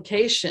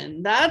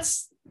multiplication.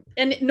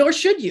 And nor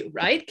should you,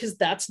 right? Because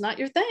that's not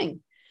your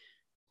thing.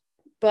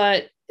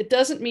 But it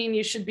doesn't mean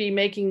you should be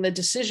making the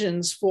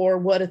decisions for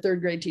what a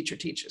third grade teacher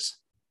teaches.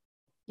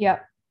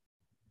 Yep.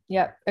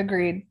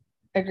 Agreed.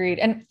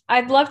 And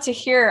I'd love to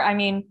hear,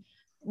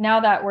 now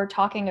that we're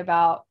talking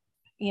about,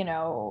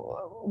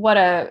 what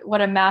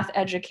a math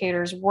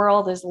educator's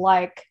world is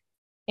like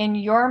in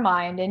your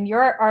mind, in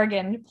your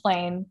Argand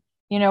plane,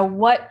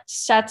 what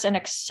sets an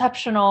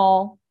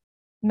exceptional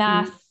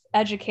math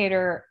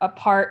educator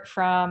apart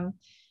from,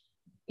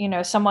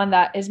 someone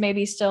that is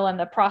maybe still in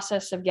the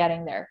process of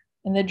getting there,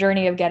 in the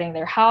journey of getting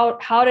there? How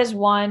does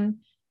one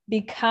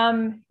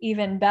become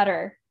even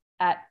better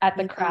at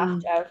the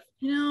craft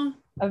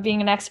of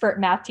being an expert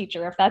math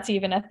teacher, if that's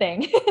even a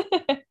thing?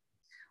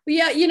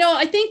 Yeah,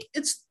 I think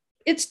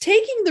it's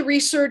taking the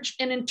research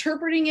and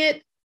interpreting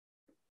it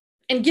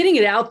and getting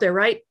it out there,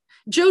 right?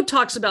 Jo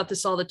talks about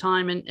this all the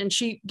time, and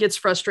she gets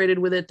frustrated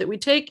with it, that we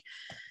take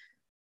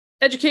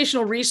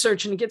educational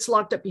research and it gets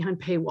locked up behind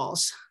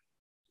paywalls.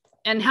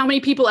 And how many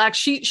people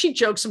actually, she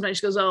jokes sometimes,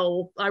 she goes,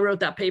 oh, I wrote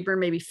that paper and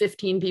maybe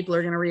 15 people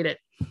are going to read it,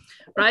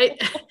 right?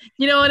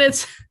 And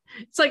it's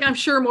like, I'm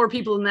sure more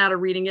people than that are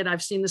reading it.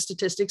 I've seen the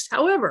statistics.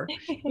 However,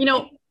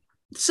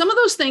 some of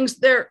those things,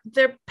 they're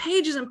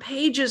pages and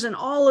pages and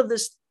all of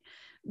this.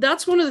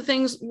 That's one of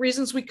the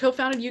reasons we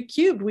co-founded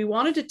UCubed. We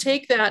wanted to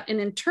take that and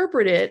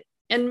interpret it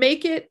and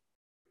make it,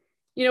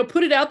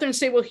 put it out there and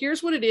say, well,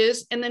 here's what it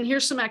is. And then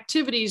here's some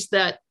activities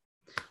that,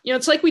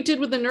 it's like we did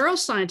with the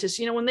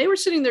neuroscientists, when they were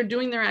sitting there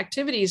doing their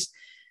activities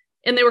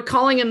and they were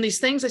calling them these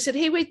things, I said,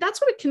 hey, wait,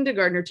 that's what a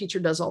kindergartner teacher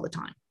does all the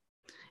time.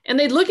 And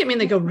they'd look at me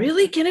and they go,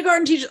 really?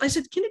 Kindergarten teachers? I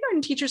said,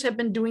 kindergarten teachers have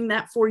been doing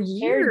that for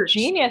years.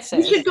 They're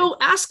geniuses. You should go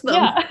ask them.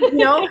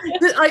 Yeah.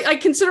 I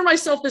consider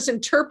myself this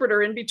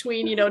interpreter in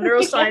between,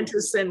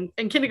 neuroscientists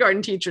and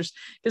kindergarten teachers,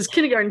 because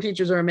kindergarten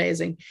teachers are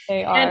amazing.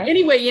 They are. And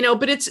anyway,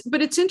 but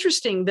it's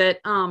interesting that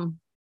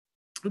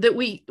that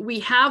we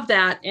have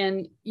that,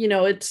 and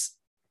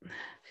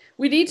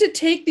we need to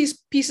take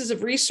these pieces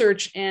of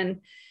research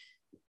and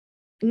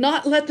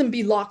not let them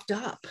be locked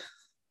up.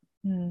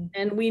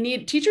 And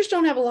teachers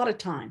don't have a lot of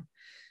time.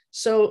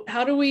 So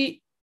how do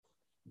we,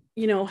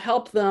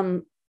 help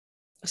them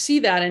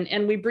see that?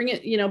 And we bring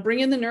it, bring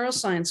in the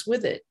neuroscience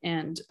with it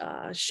and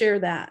share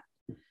that.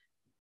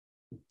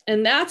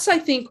 And that's, I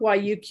think, why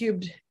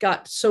UCubed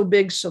got so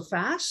big so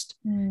fast,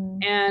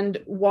 and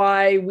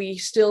why we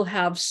still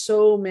have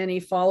so many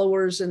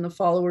followers, and the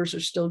followers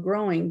are still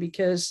growing,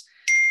 because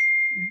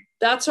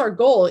that's our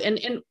goal. And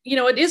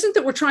it isn't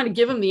that we're trying to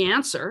give them the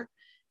answer.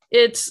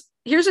 It's,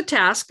 here's a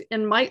task.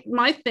 And my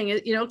thing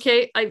is,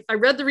 okay, I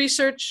read the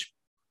research,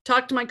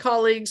 talked to my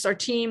colleagues, our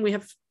team. We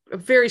have a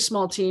very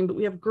small team, but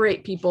we have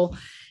great people.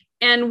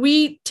 And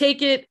we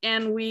take it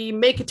and we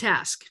make a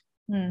task.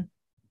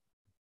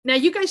 Now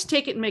you guys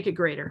take it and make it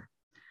greater,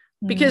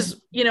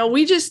 because,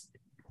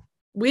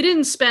 we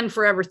didn't spend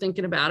forever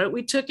thinking about it.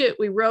 We took it,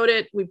 we wrote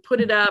it, we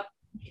put it up.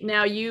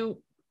 Now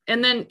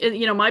and then,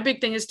 my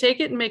big thing is take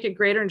it and make it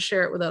greater and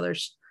share it with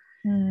others.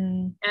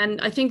 And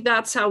I think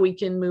that's how we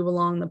can move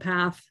along the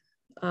path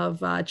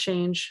of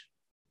change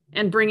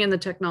and bring in the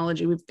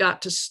technology. We've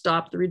got to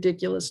stop the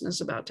ridiculousness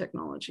about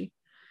technology.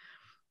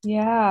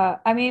 Yeah.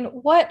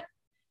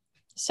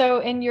 So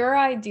in your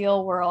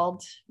ideal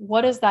world,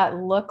 what does that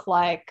look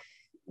like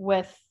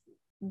with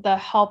the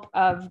help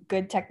of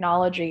good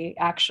technology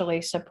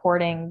actually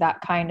supporting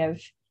that kind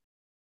of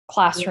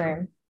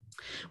classroom?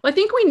 Well, I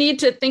think we need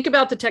to think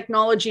about the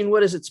technology and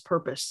what is its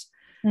purpose.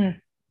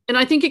 And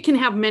I think it can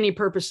have many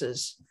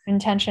purposes.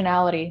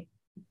 Intentionality.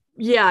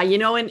 Yeah.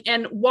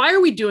 And why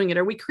are we doing it?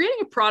 Are we creating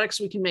a product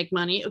so we can make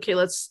money? Okay,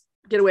 let's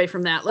get away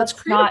from that. Let's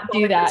create not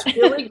do that. That's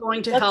really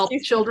going to help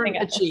children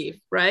achieve,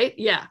 right?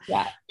 Yeah.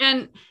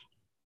 And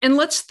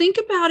let's think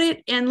about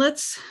it, and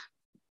let's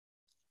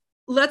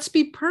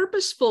be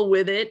purposeful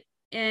with it,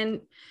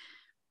 and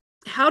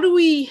how do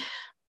we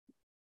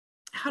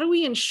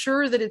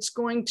ensure that it's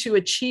going to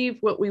achieve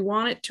what we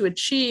want it to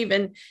achieve?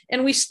 And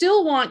we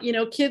still want,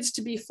 kids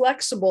to be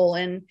flexible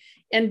and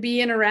be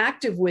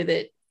interactive with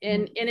it.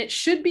 And it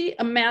should be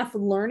a math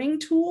learning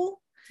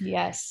tool.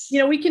 Yes.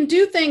 We can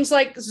do things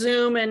like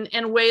Zoom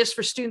and ways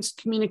for students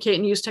to communicate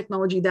and use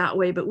technology that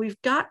way, but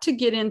we've got to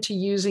get into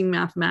using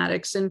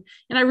mathematics. And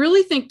I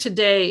really think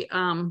today,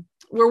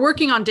 we're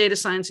working on data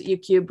science at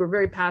UCube. We're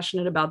very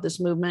passionate about this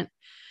movement,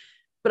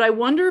 but I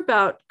wonder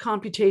about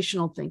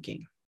computational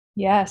thinking.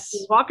 Yes.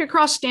 You walk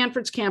across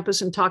Stanford's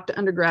campus and talk to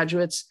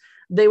undergraduates,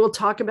 they will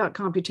talk about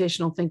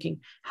computational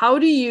thinking. How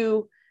do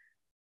you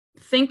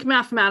think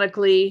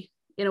mathematically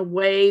in a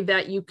way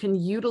that you can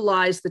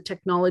utilize the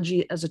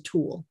technology as a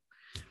tool?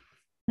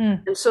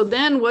 And so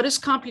then what does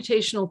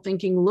computational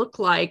thinking look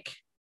like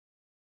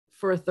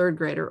for a third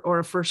grader or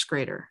a first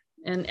grader?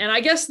 And I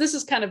guess this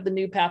is kind of the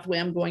new pathway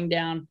I'm going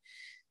down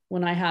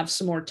when I have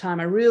some more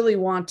time. I really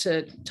want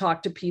to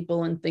talk to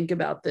people and think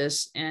about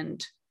this.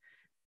 And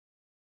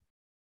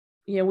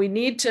we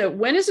need to,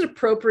 when is it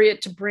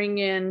appropriate to bring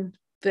in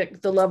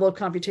the level of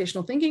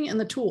computational thinking and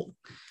the tool,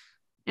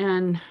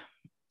 and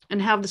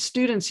have the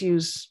students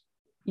use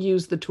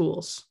the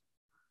tools?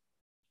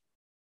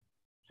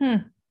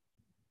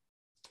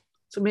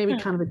 So maybe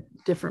kind of a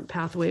different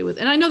pathway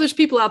and I know there's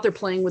people out there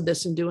playing with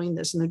this and doing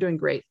this, and they're doing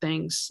great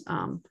things.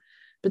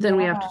 But then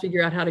we have to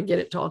figure out how to get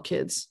it to all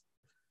kids.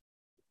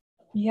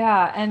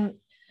 Yeah. And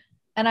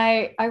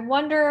I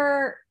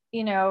wonder,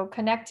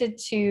 connected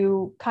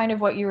to kind of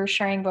what you were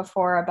sharing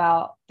before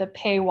about the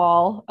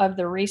paywall of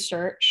the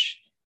research,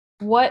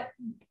 what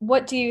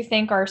do you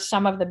think are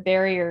some of the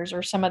barriers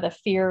or some of the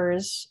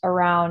fears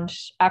around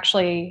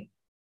actually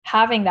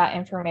having that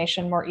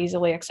information more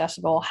easily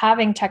accessible,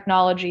 having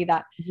technology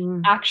that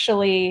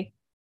actually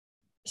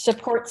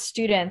supports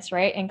students,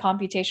 right, in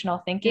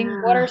computational thinking?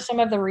 Yeah. What are some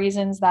of the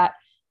reasons that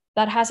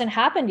hasn't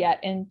happened yet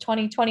in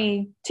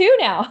 2022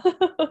 now?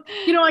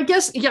 I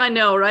guess, I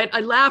know, right? I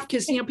laugh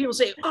because, people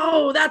say,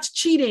 oh, that's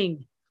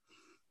cheating.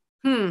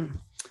 I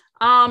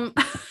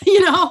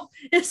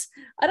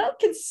don't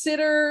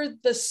consider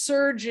the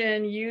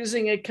surgeon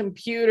using a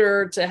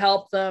computer to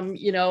help them,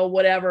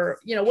 whatever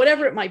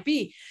it might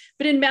be.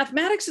 But in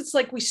mathematics, it's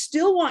like we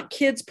still want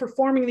kids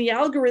performing the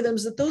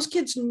algorithms that those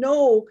kids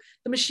know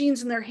the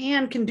machines in their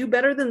hand can do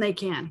better than they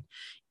can,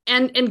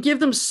 and give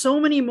them so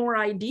many more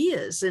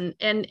ideas. And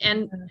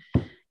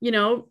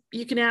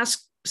you can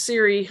ask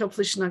Siri.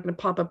 Hopefully she's not going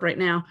to pop up right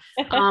now.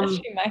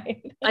 She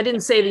might. I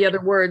didn't say the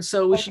other word,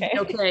 so we should be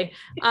okay.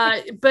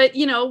 But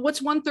what's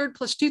 1/3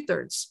 plus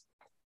 2/3?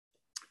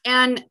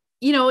 And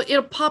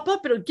it'll pop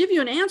up, it'll give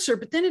you an answer,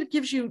 but then it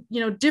gives you,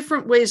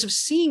 different ways of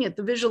seeing it,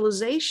 the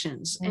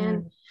visualizations.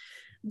 And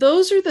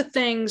those are the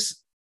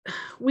things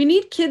we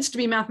need kids to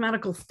be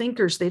mathematical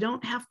thinkers. They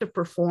don't have to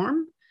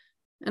perform.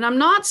 And I'm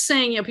not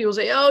saying, people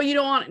say, oh, you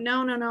don't want it.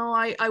 No.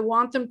 I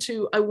want them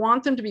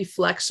to be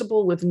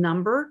flexible with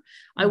number.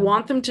 I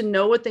want them to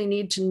know what they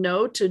need to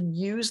know to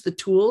use the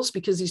tools,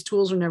 because these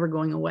tools are never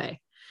going away.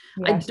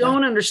 Yes, I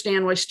don't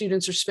understand why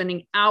students are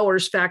spending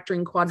hours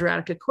factoring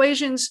quadratic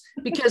equations,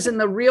 because in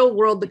the real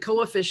world, the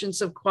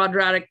coefficients of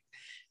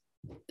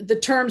the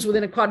terms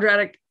within a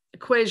quadratic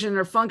equation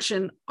or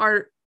function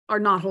are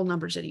not whole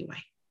numbers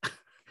anyway.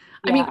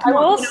 I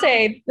will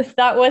say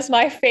that was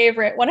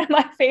one of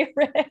my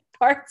favorite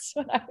parts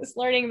when I was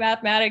learning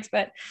mathematics,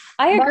 but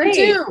I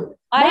agree.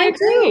 Mine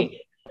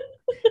agree.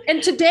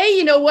 And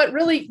today, what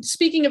really,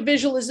 speaking of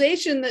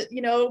visualization, that,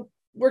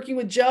 working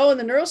with Joe and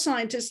the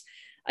neuroscientists,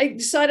 I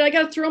decided I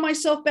got to throw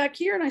myself back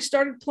here, and I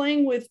started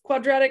playing with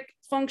quadratic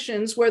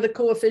functions where the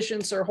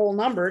coefficients are whole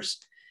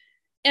numbers,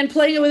 and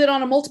playing with it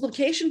on a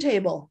multiplication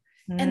table.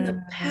 And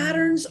the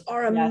patterns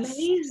are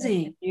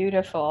amazing.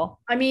 Beautiful.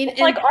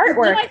 It's like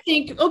artwork. Then I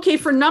think, okay,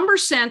 for number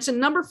sense and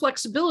number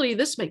flexibility,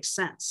 this makes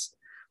sense.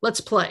 Let's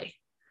play.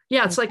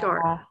 Yeah, it's like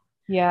art.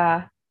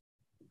 Yeah.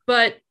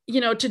 But,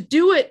 to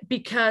do it,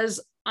 because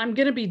I'm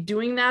going to be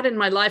doing that in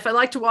my life. I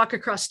like to walk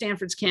across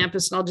Stanford's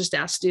campus, and I'll just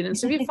ask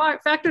students, have you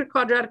factored a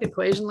quadratic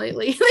equation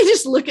lately? They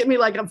just look at me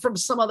like I'm from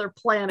some other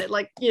planet.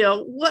 Like,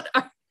 what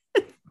are...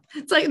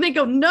 It's like, they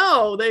go,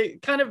 no, they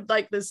kind of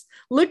like this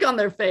look on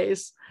their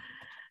face.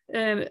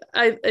 And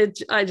I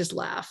just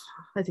laugh.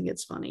 I think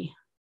it's funny.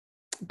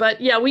 But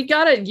yeah, we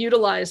got to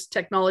utilize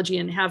technology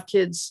and have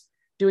kids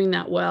doing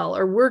that well,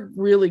 or we're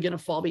really going to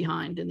fall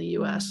behind in the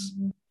US.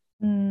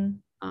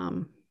 And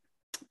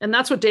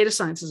that's what data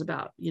science is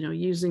about,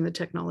 using the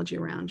technology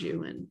around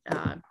you, and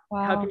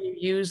how can you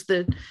use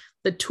the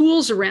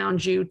tools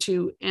around you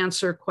to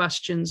answer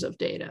questions of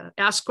data,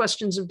 ask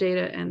questions of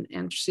data,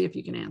 and see if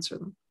you can answer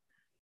them.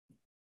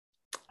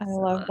 I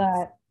love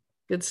that.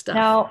 Good stuff.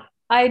 Now,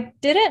 I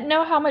didn't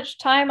know how much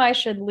time I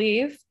should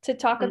leave to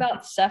talk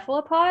about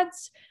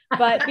cephalopods,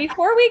 but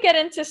before we get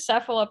into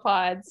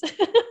cephalopods,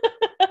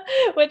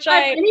 which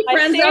any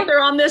friends out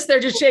there on this, they're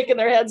just shaking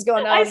their heads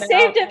going, oh, I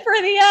saved it for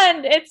the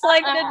end. It's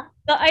like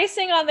the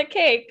icing on the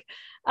cake.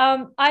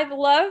 I'd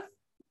love,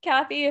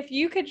 Cathy, if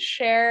you could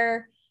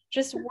share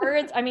just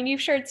words. I mean,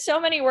 you've shared so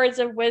many words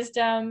of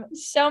wisdom,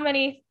 so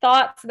many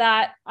thoughts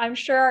that I'm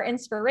sure are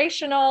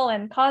inspirational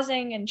and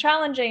causing and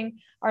challenging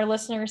our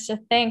listeners to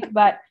think.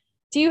 But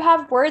do you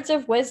have words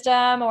of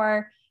wisdom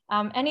or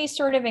any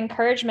sort of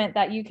encouragement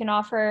that you can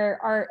offer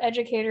our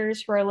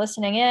educators who are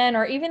listening in,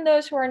 or even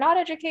those who are not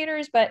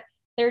educators, but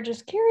they're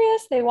just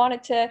curious, they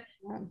wanted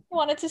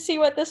to see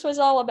what this was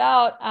all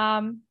about,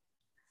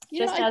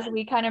 as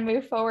we kind of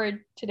move forward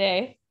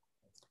today?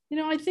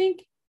 I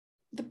think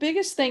the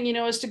biggest thing,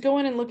 is to go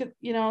in and look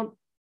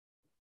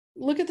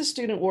at the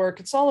student work.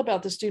 It's all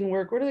about the student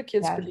work. What are the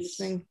kids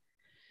producing?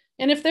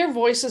 And if their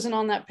voice isn't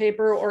on that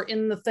paper or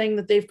in the thing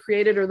that they've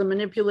created or the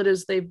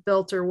manipulatives they've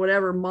built or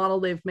whatever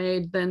model they've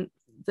made, then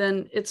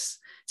it's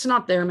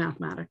not their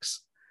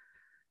mathematics.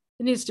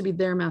 It needs to be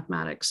their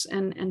mathematics.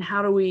 And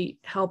how do we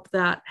help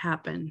that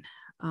happen?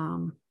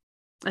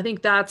 I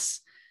think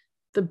that's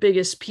the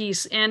biggest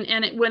piece.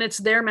 And when it's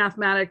their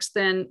mathematics,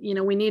 then,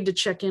 we need to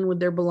check in with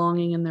their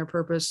belonging and their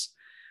purpose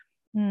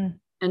and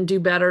do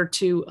better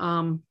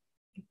to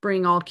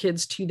bring all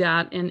kids to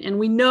that. And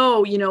we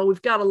know,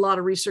 we've got a lot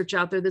of research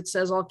out there that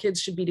says all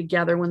kids should be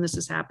together when this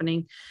is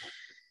happening.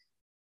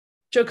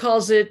 Joe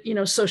calls it,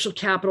 social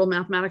capital.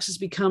 Mathematics has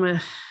become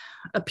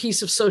a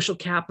piece of social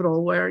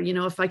capital where,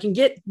 if I can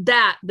get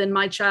that, then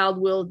my child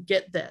will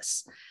get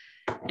this.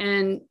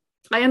 And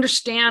I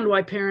understand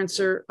why parents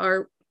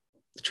are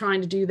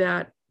trying to do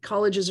that.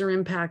 Colleges are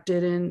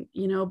impacted and,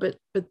 but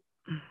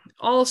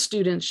all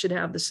students should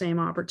have the same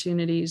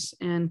opportunities,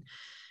 and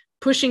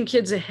pushing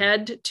kids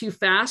ahead too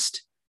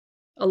fast,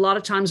 a lot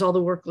of times all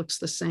the work looks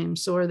the same.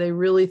 So are they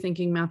really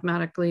thinking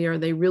mathematically? Are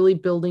they really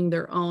building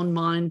their own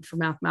mind for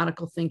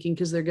mathematical thinking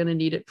because they're going to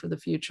need it for the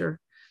future?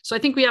 So I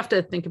think we have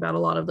to think about a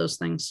lot of those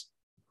things.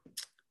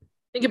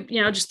 Think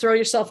of, just throw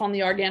yourself on the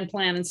Argand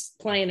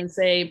plane and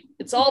say,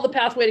 it's all the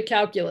pathway to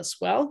calculus.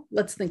 Well,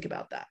 let's think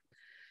about that.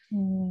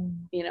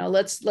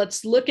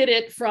 Let's look at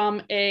it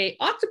from a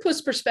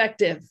octopus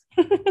perspective.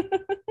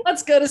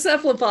 Let's go to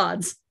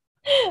cephalopods.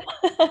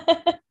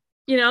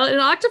 An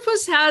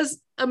octopus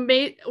has a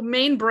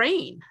main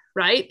brain,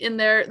 right, in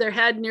their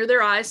head near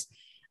their eyes.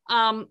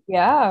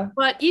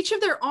 But each of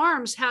their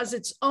arms has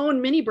its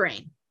own mini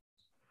brain.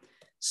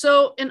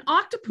 So an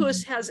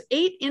octopus has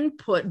 8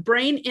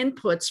 brain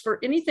inputs for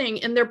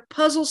anything, and they're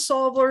puzzle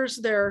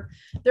solvers.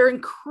 They're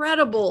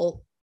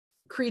incredible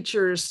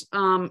creatures,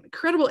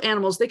 incredible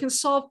animals. They can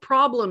solve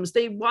problems.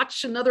 They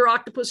watch another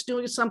octopus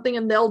doing something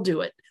and they'll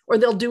do it, or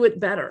they'll do it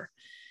better.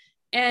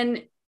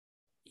 And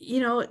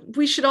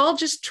we should all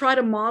just try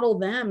to model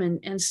them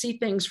and see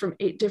things from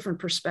 8 different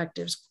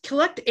perspectives,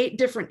 collect 8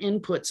 different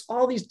inputs,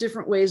 all these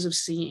different ways of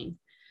seeing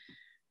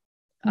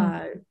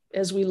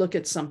as we look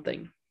at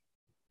something.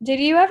 Did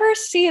you ever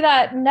see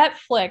that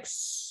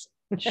Netflix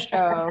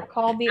show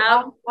called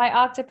My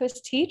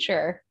Octopus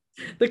Teacher?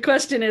 The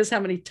question is, how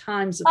many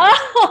times?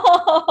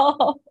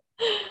 I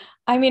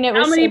mean, it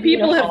was how many so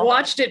people beautiful. have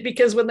watched it?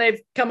 Because when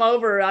they've come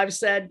over, I've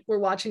said, we're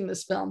watching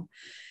this film.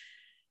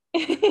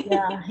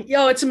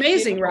 It's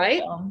amazing, right?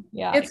 Film.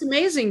 Yeah, it's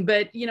amazing.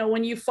 But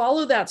when you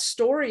follow that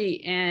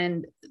story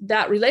and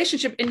that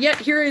relationship, and yet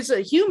here is a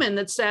human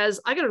that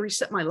says, I got to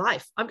reset my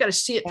life. I've got to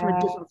see it from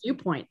a different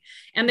viewpoint.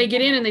 And they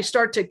get in and they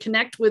start to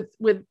connect with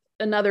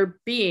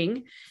another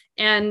being,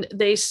 and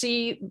they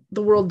see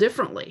the world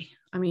differently.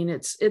 I mean,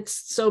 it's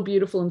so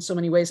beautiful in so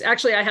many ways.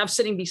 Actually, I have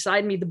sitting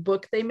beside me the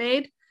book they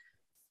made.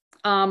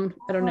 I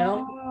don't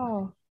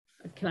know.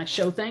 Can I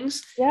show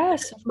things?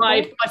 Yes.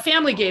 My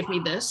family gave me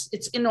this.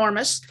 It's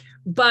enormous,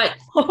 but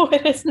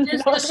it is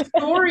there's the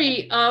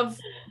story of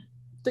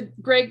the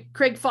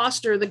Craig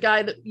Foster, the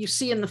guy that you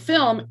see in the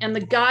film, and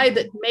the guy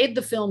that made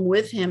the film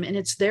with him, and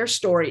it's their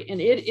story, and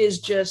it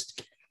is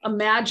just a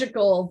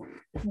magical.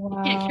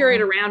 You can't carry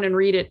it around and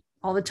read it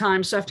all the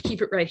time, so I have to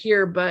keep it right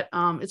here. But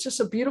it's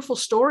just a beautiful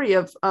story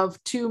of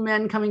 2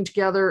 men coming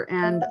together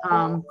and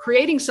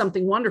creating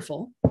something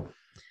wonderful.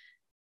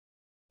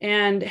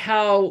 And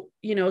how,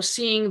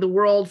 seeing the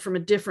world from a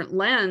different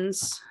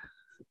lens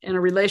and a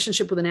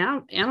relationship with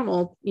an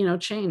animal,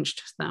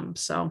 changed them.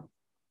 So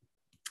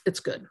it's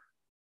good.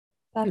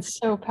 That's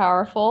so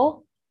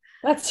powerful.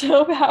 That's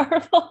so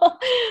powerful.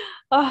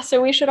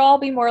 So we should all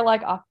be more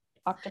like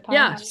octopi.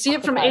 Yeah, see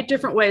it from 8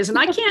 different ways. And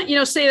I can't,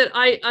 say that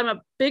I'm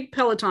a big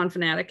Peloton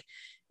fanatic.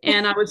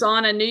 And I was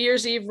on a New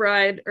Year's Eve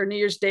ride or New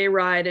Year's Day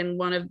ride, and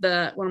one of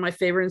my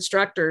favorite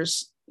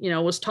instructors,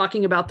 was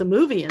talking about the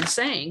movie and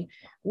saying,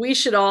 we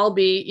should all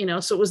be,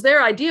 so it was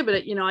their idea, but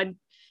I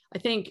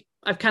think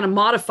I've kind of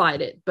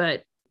modified it,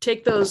 but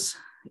take those,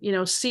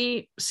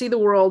 see the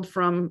world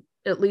from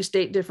at least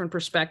 8 different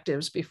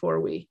perspectives before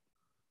we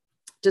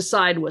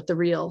decide what the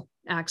real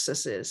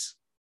axis is,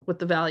 what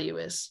the value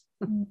is.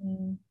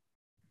 Mm-hmm.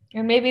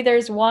 Or maybe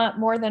there's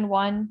more than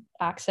one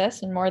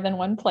axis and more than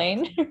one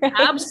plane. Right?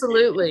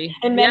 Absolutely.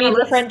 In many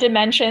different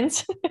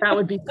dimensions. That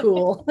would be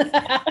cool.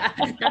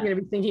 I'm going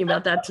to be thinking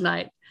about that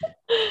tonight.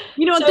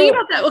 Think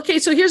about that. Okay,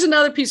 so here's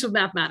another piece of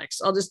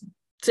mathematics. I'll just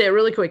say it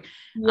really quick.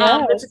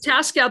 Yes. There's a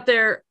task out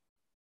there.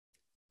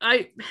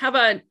 I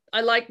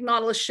like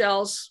nautilus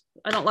shells.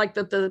 I don't like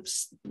that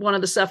one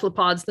of the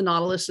cephalopods, the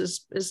nautilus,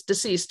 is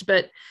deceased,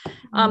 but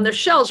their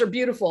shells are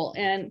beautiful,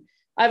 and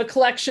I have a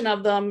collection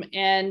of them,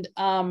 and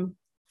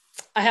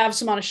I have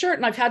some on a shirt,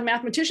 and I've had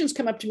mathematicians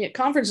come up to me at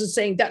conferences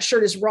saying that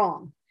shirt is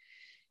wrong.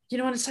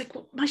 And it's like,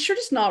 well, my shirt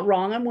is not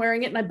wrong. I'm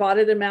wearing it, and I bought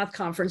it at a math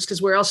conference,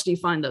 because where else do you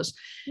find those?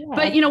 Yeah.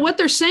 But what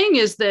they're saying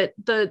is that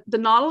the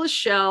nautilus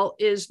shell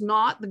is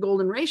not the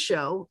golden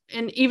ratio.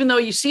 And even though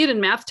you see it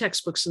in math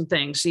textbooks and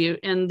things,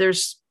 and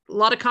there's a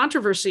lot of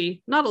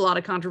controversy, not a lot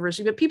of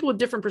controversy, but people with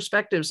different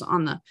perspectives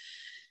on the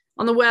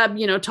web,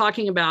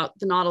 talking about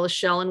the nautilus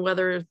shell and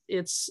whether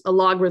it's a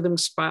logarithmic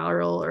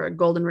spiral or a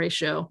golden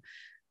ratio,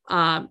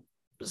 a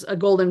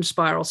golden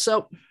spiral.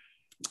 So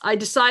I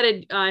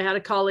decided, I had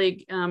a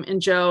colleague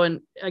and Joe,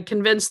 and I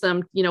convinced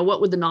them,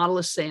 what would the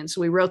nautilus say? And so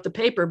we wrote the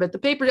paper, but the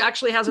paper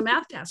actually has a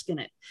math task in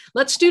it.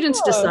 Let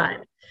students decide.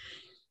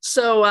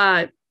 So,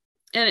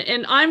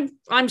 and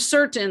I'm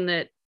certain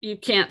that you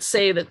can't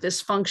say that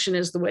this function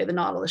is the way the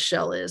nautilus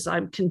shell is.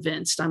 I'm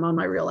convinced, I'm on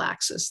my real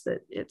axis, that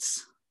it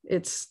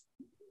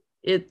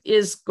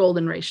is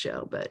golden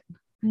ratio, but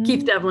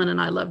Keith Devlin and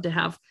I love to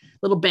have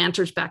little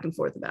banters back and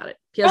forth about it.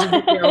 He has a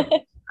video,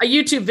 a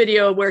YouTube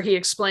video where he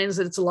explains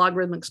that it's a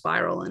logarithmic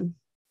spiral. And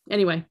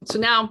anyway, so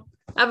now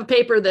I have a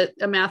paper in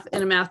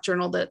a math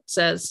journal that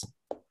says,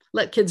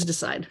 let kids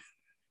decide.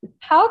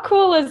 How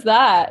cool is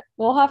that?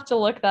 We'll have to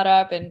look that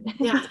up and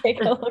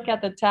take a look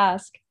at the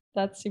task.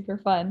 That's super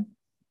fun.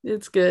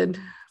 It's good.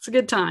 It's a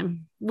good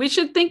time. We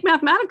should think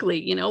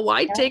mathematically,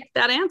 why take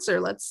that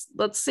answer? Let's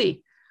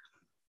see.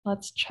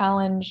 Let's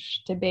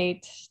challenge,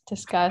 debate,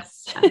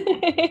 discuss.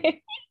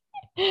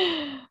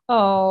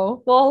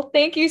 Oh, well,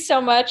 thank you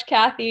so much,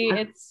 Cathy.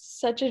 It's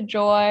such a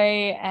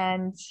joy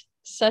and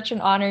such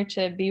an honor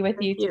to be with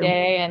you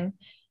today and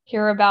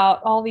hear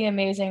about all the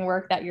amazing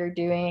work that you're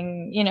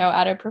doing,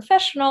 at a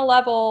professional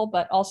level,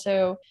 but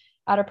also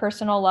at a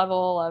personal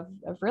level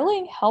of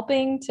really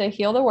helping to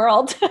heal the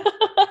world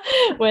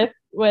with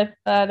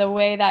the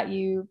way that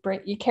you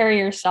carry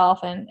yourself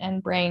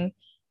and bring,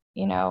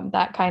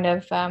 that kind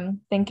of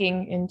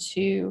thinking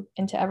into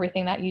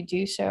everything that you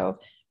do. So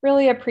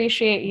really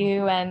appreciate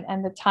you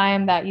and the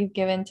time that you've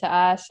given to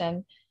us,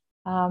 and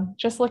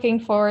just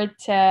looking forward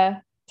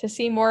to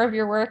see more of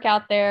your work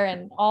out there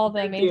and all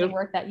the amazing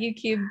work that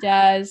UCube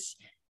does.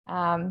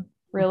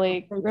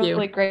 Really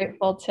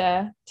grateful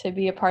to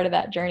be a part of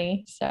that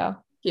journey. So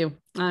thank you.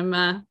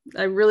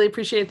 I really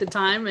appreciate the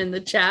time and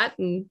the chat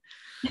and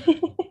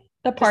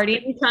the party.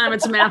 Anytime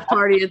it's a math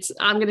party,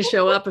 I'm going to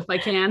show up if I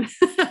can.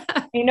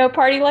 Ain't no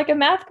party like a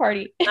math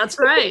party. That's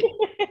right.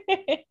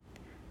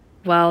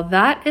 Well,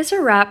 that is a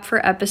wrap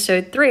for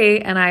episode 3,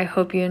 and I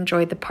hope you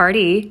enjoyed the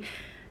party.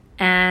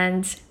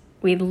 And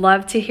we'd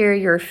love to hear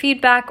your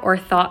feedback or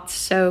thoughts.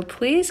 So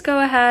please go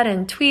ahead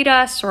and tweet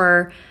us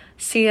or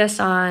see us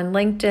on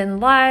LinkedIn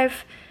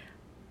Live,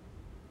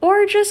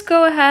 or just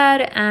go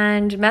ahead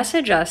and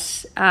message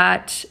us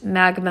at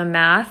Magma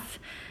Math.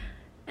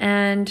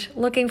 And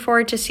looking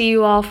forward to see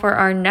you all for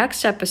our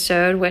next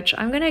episode, which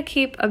I'm going to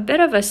keep a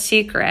bit of a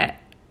secret,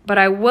 but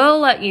I will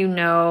let you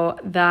know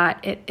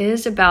that it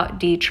is about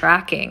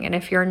detracking. And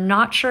if you're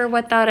not sure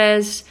what that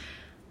is,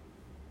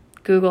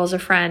 Google's a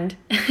friend.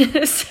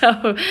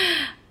 So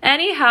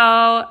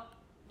anyhow,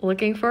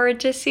 looking forward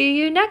to see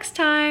you next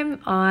time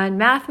on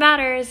Math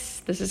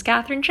Matters. This is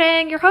Catherine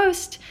Chang, your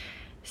host.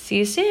 See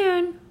you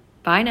soon.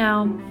 Bye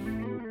now.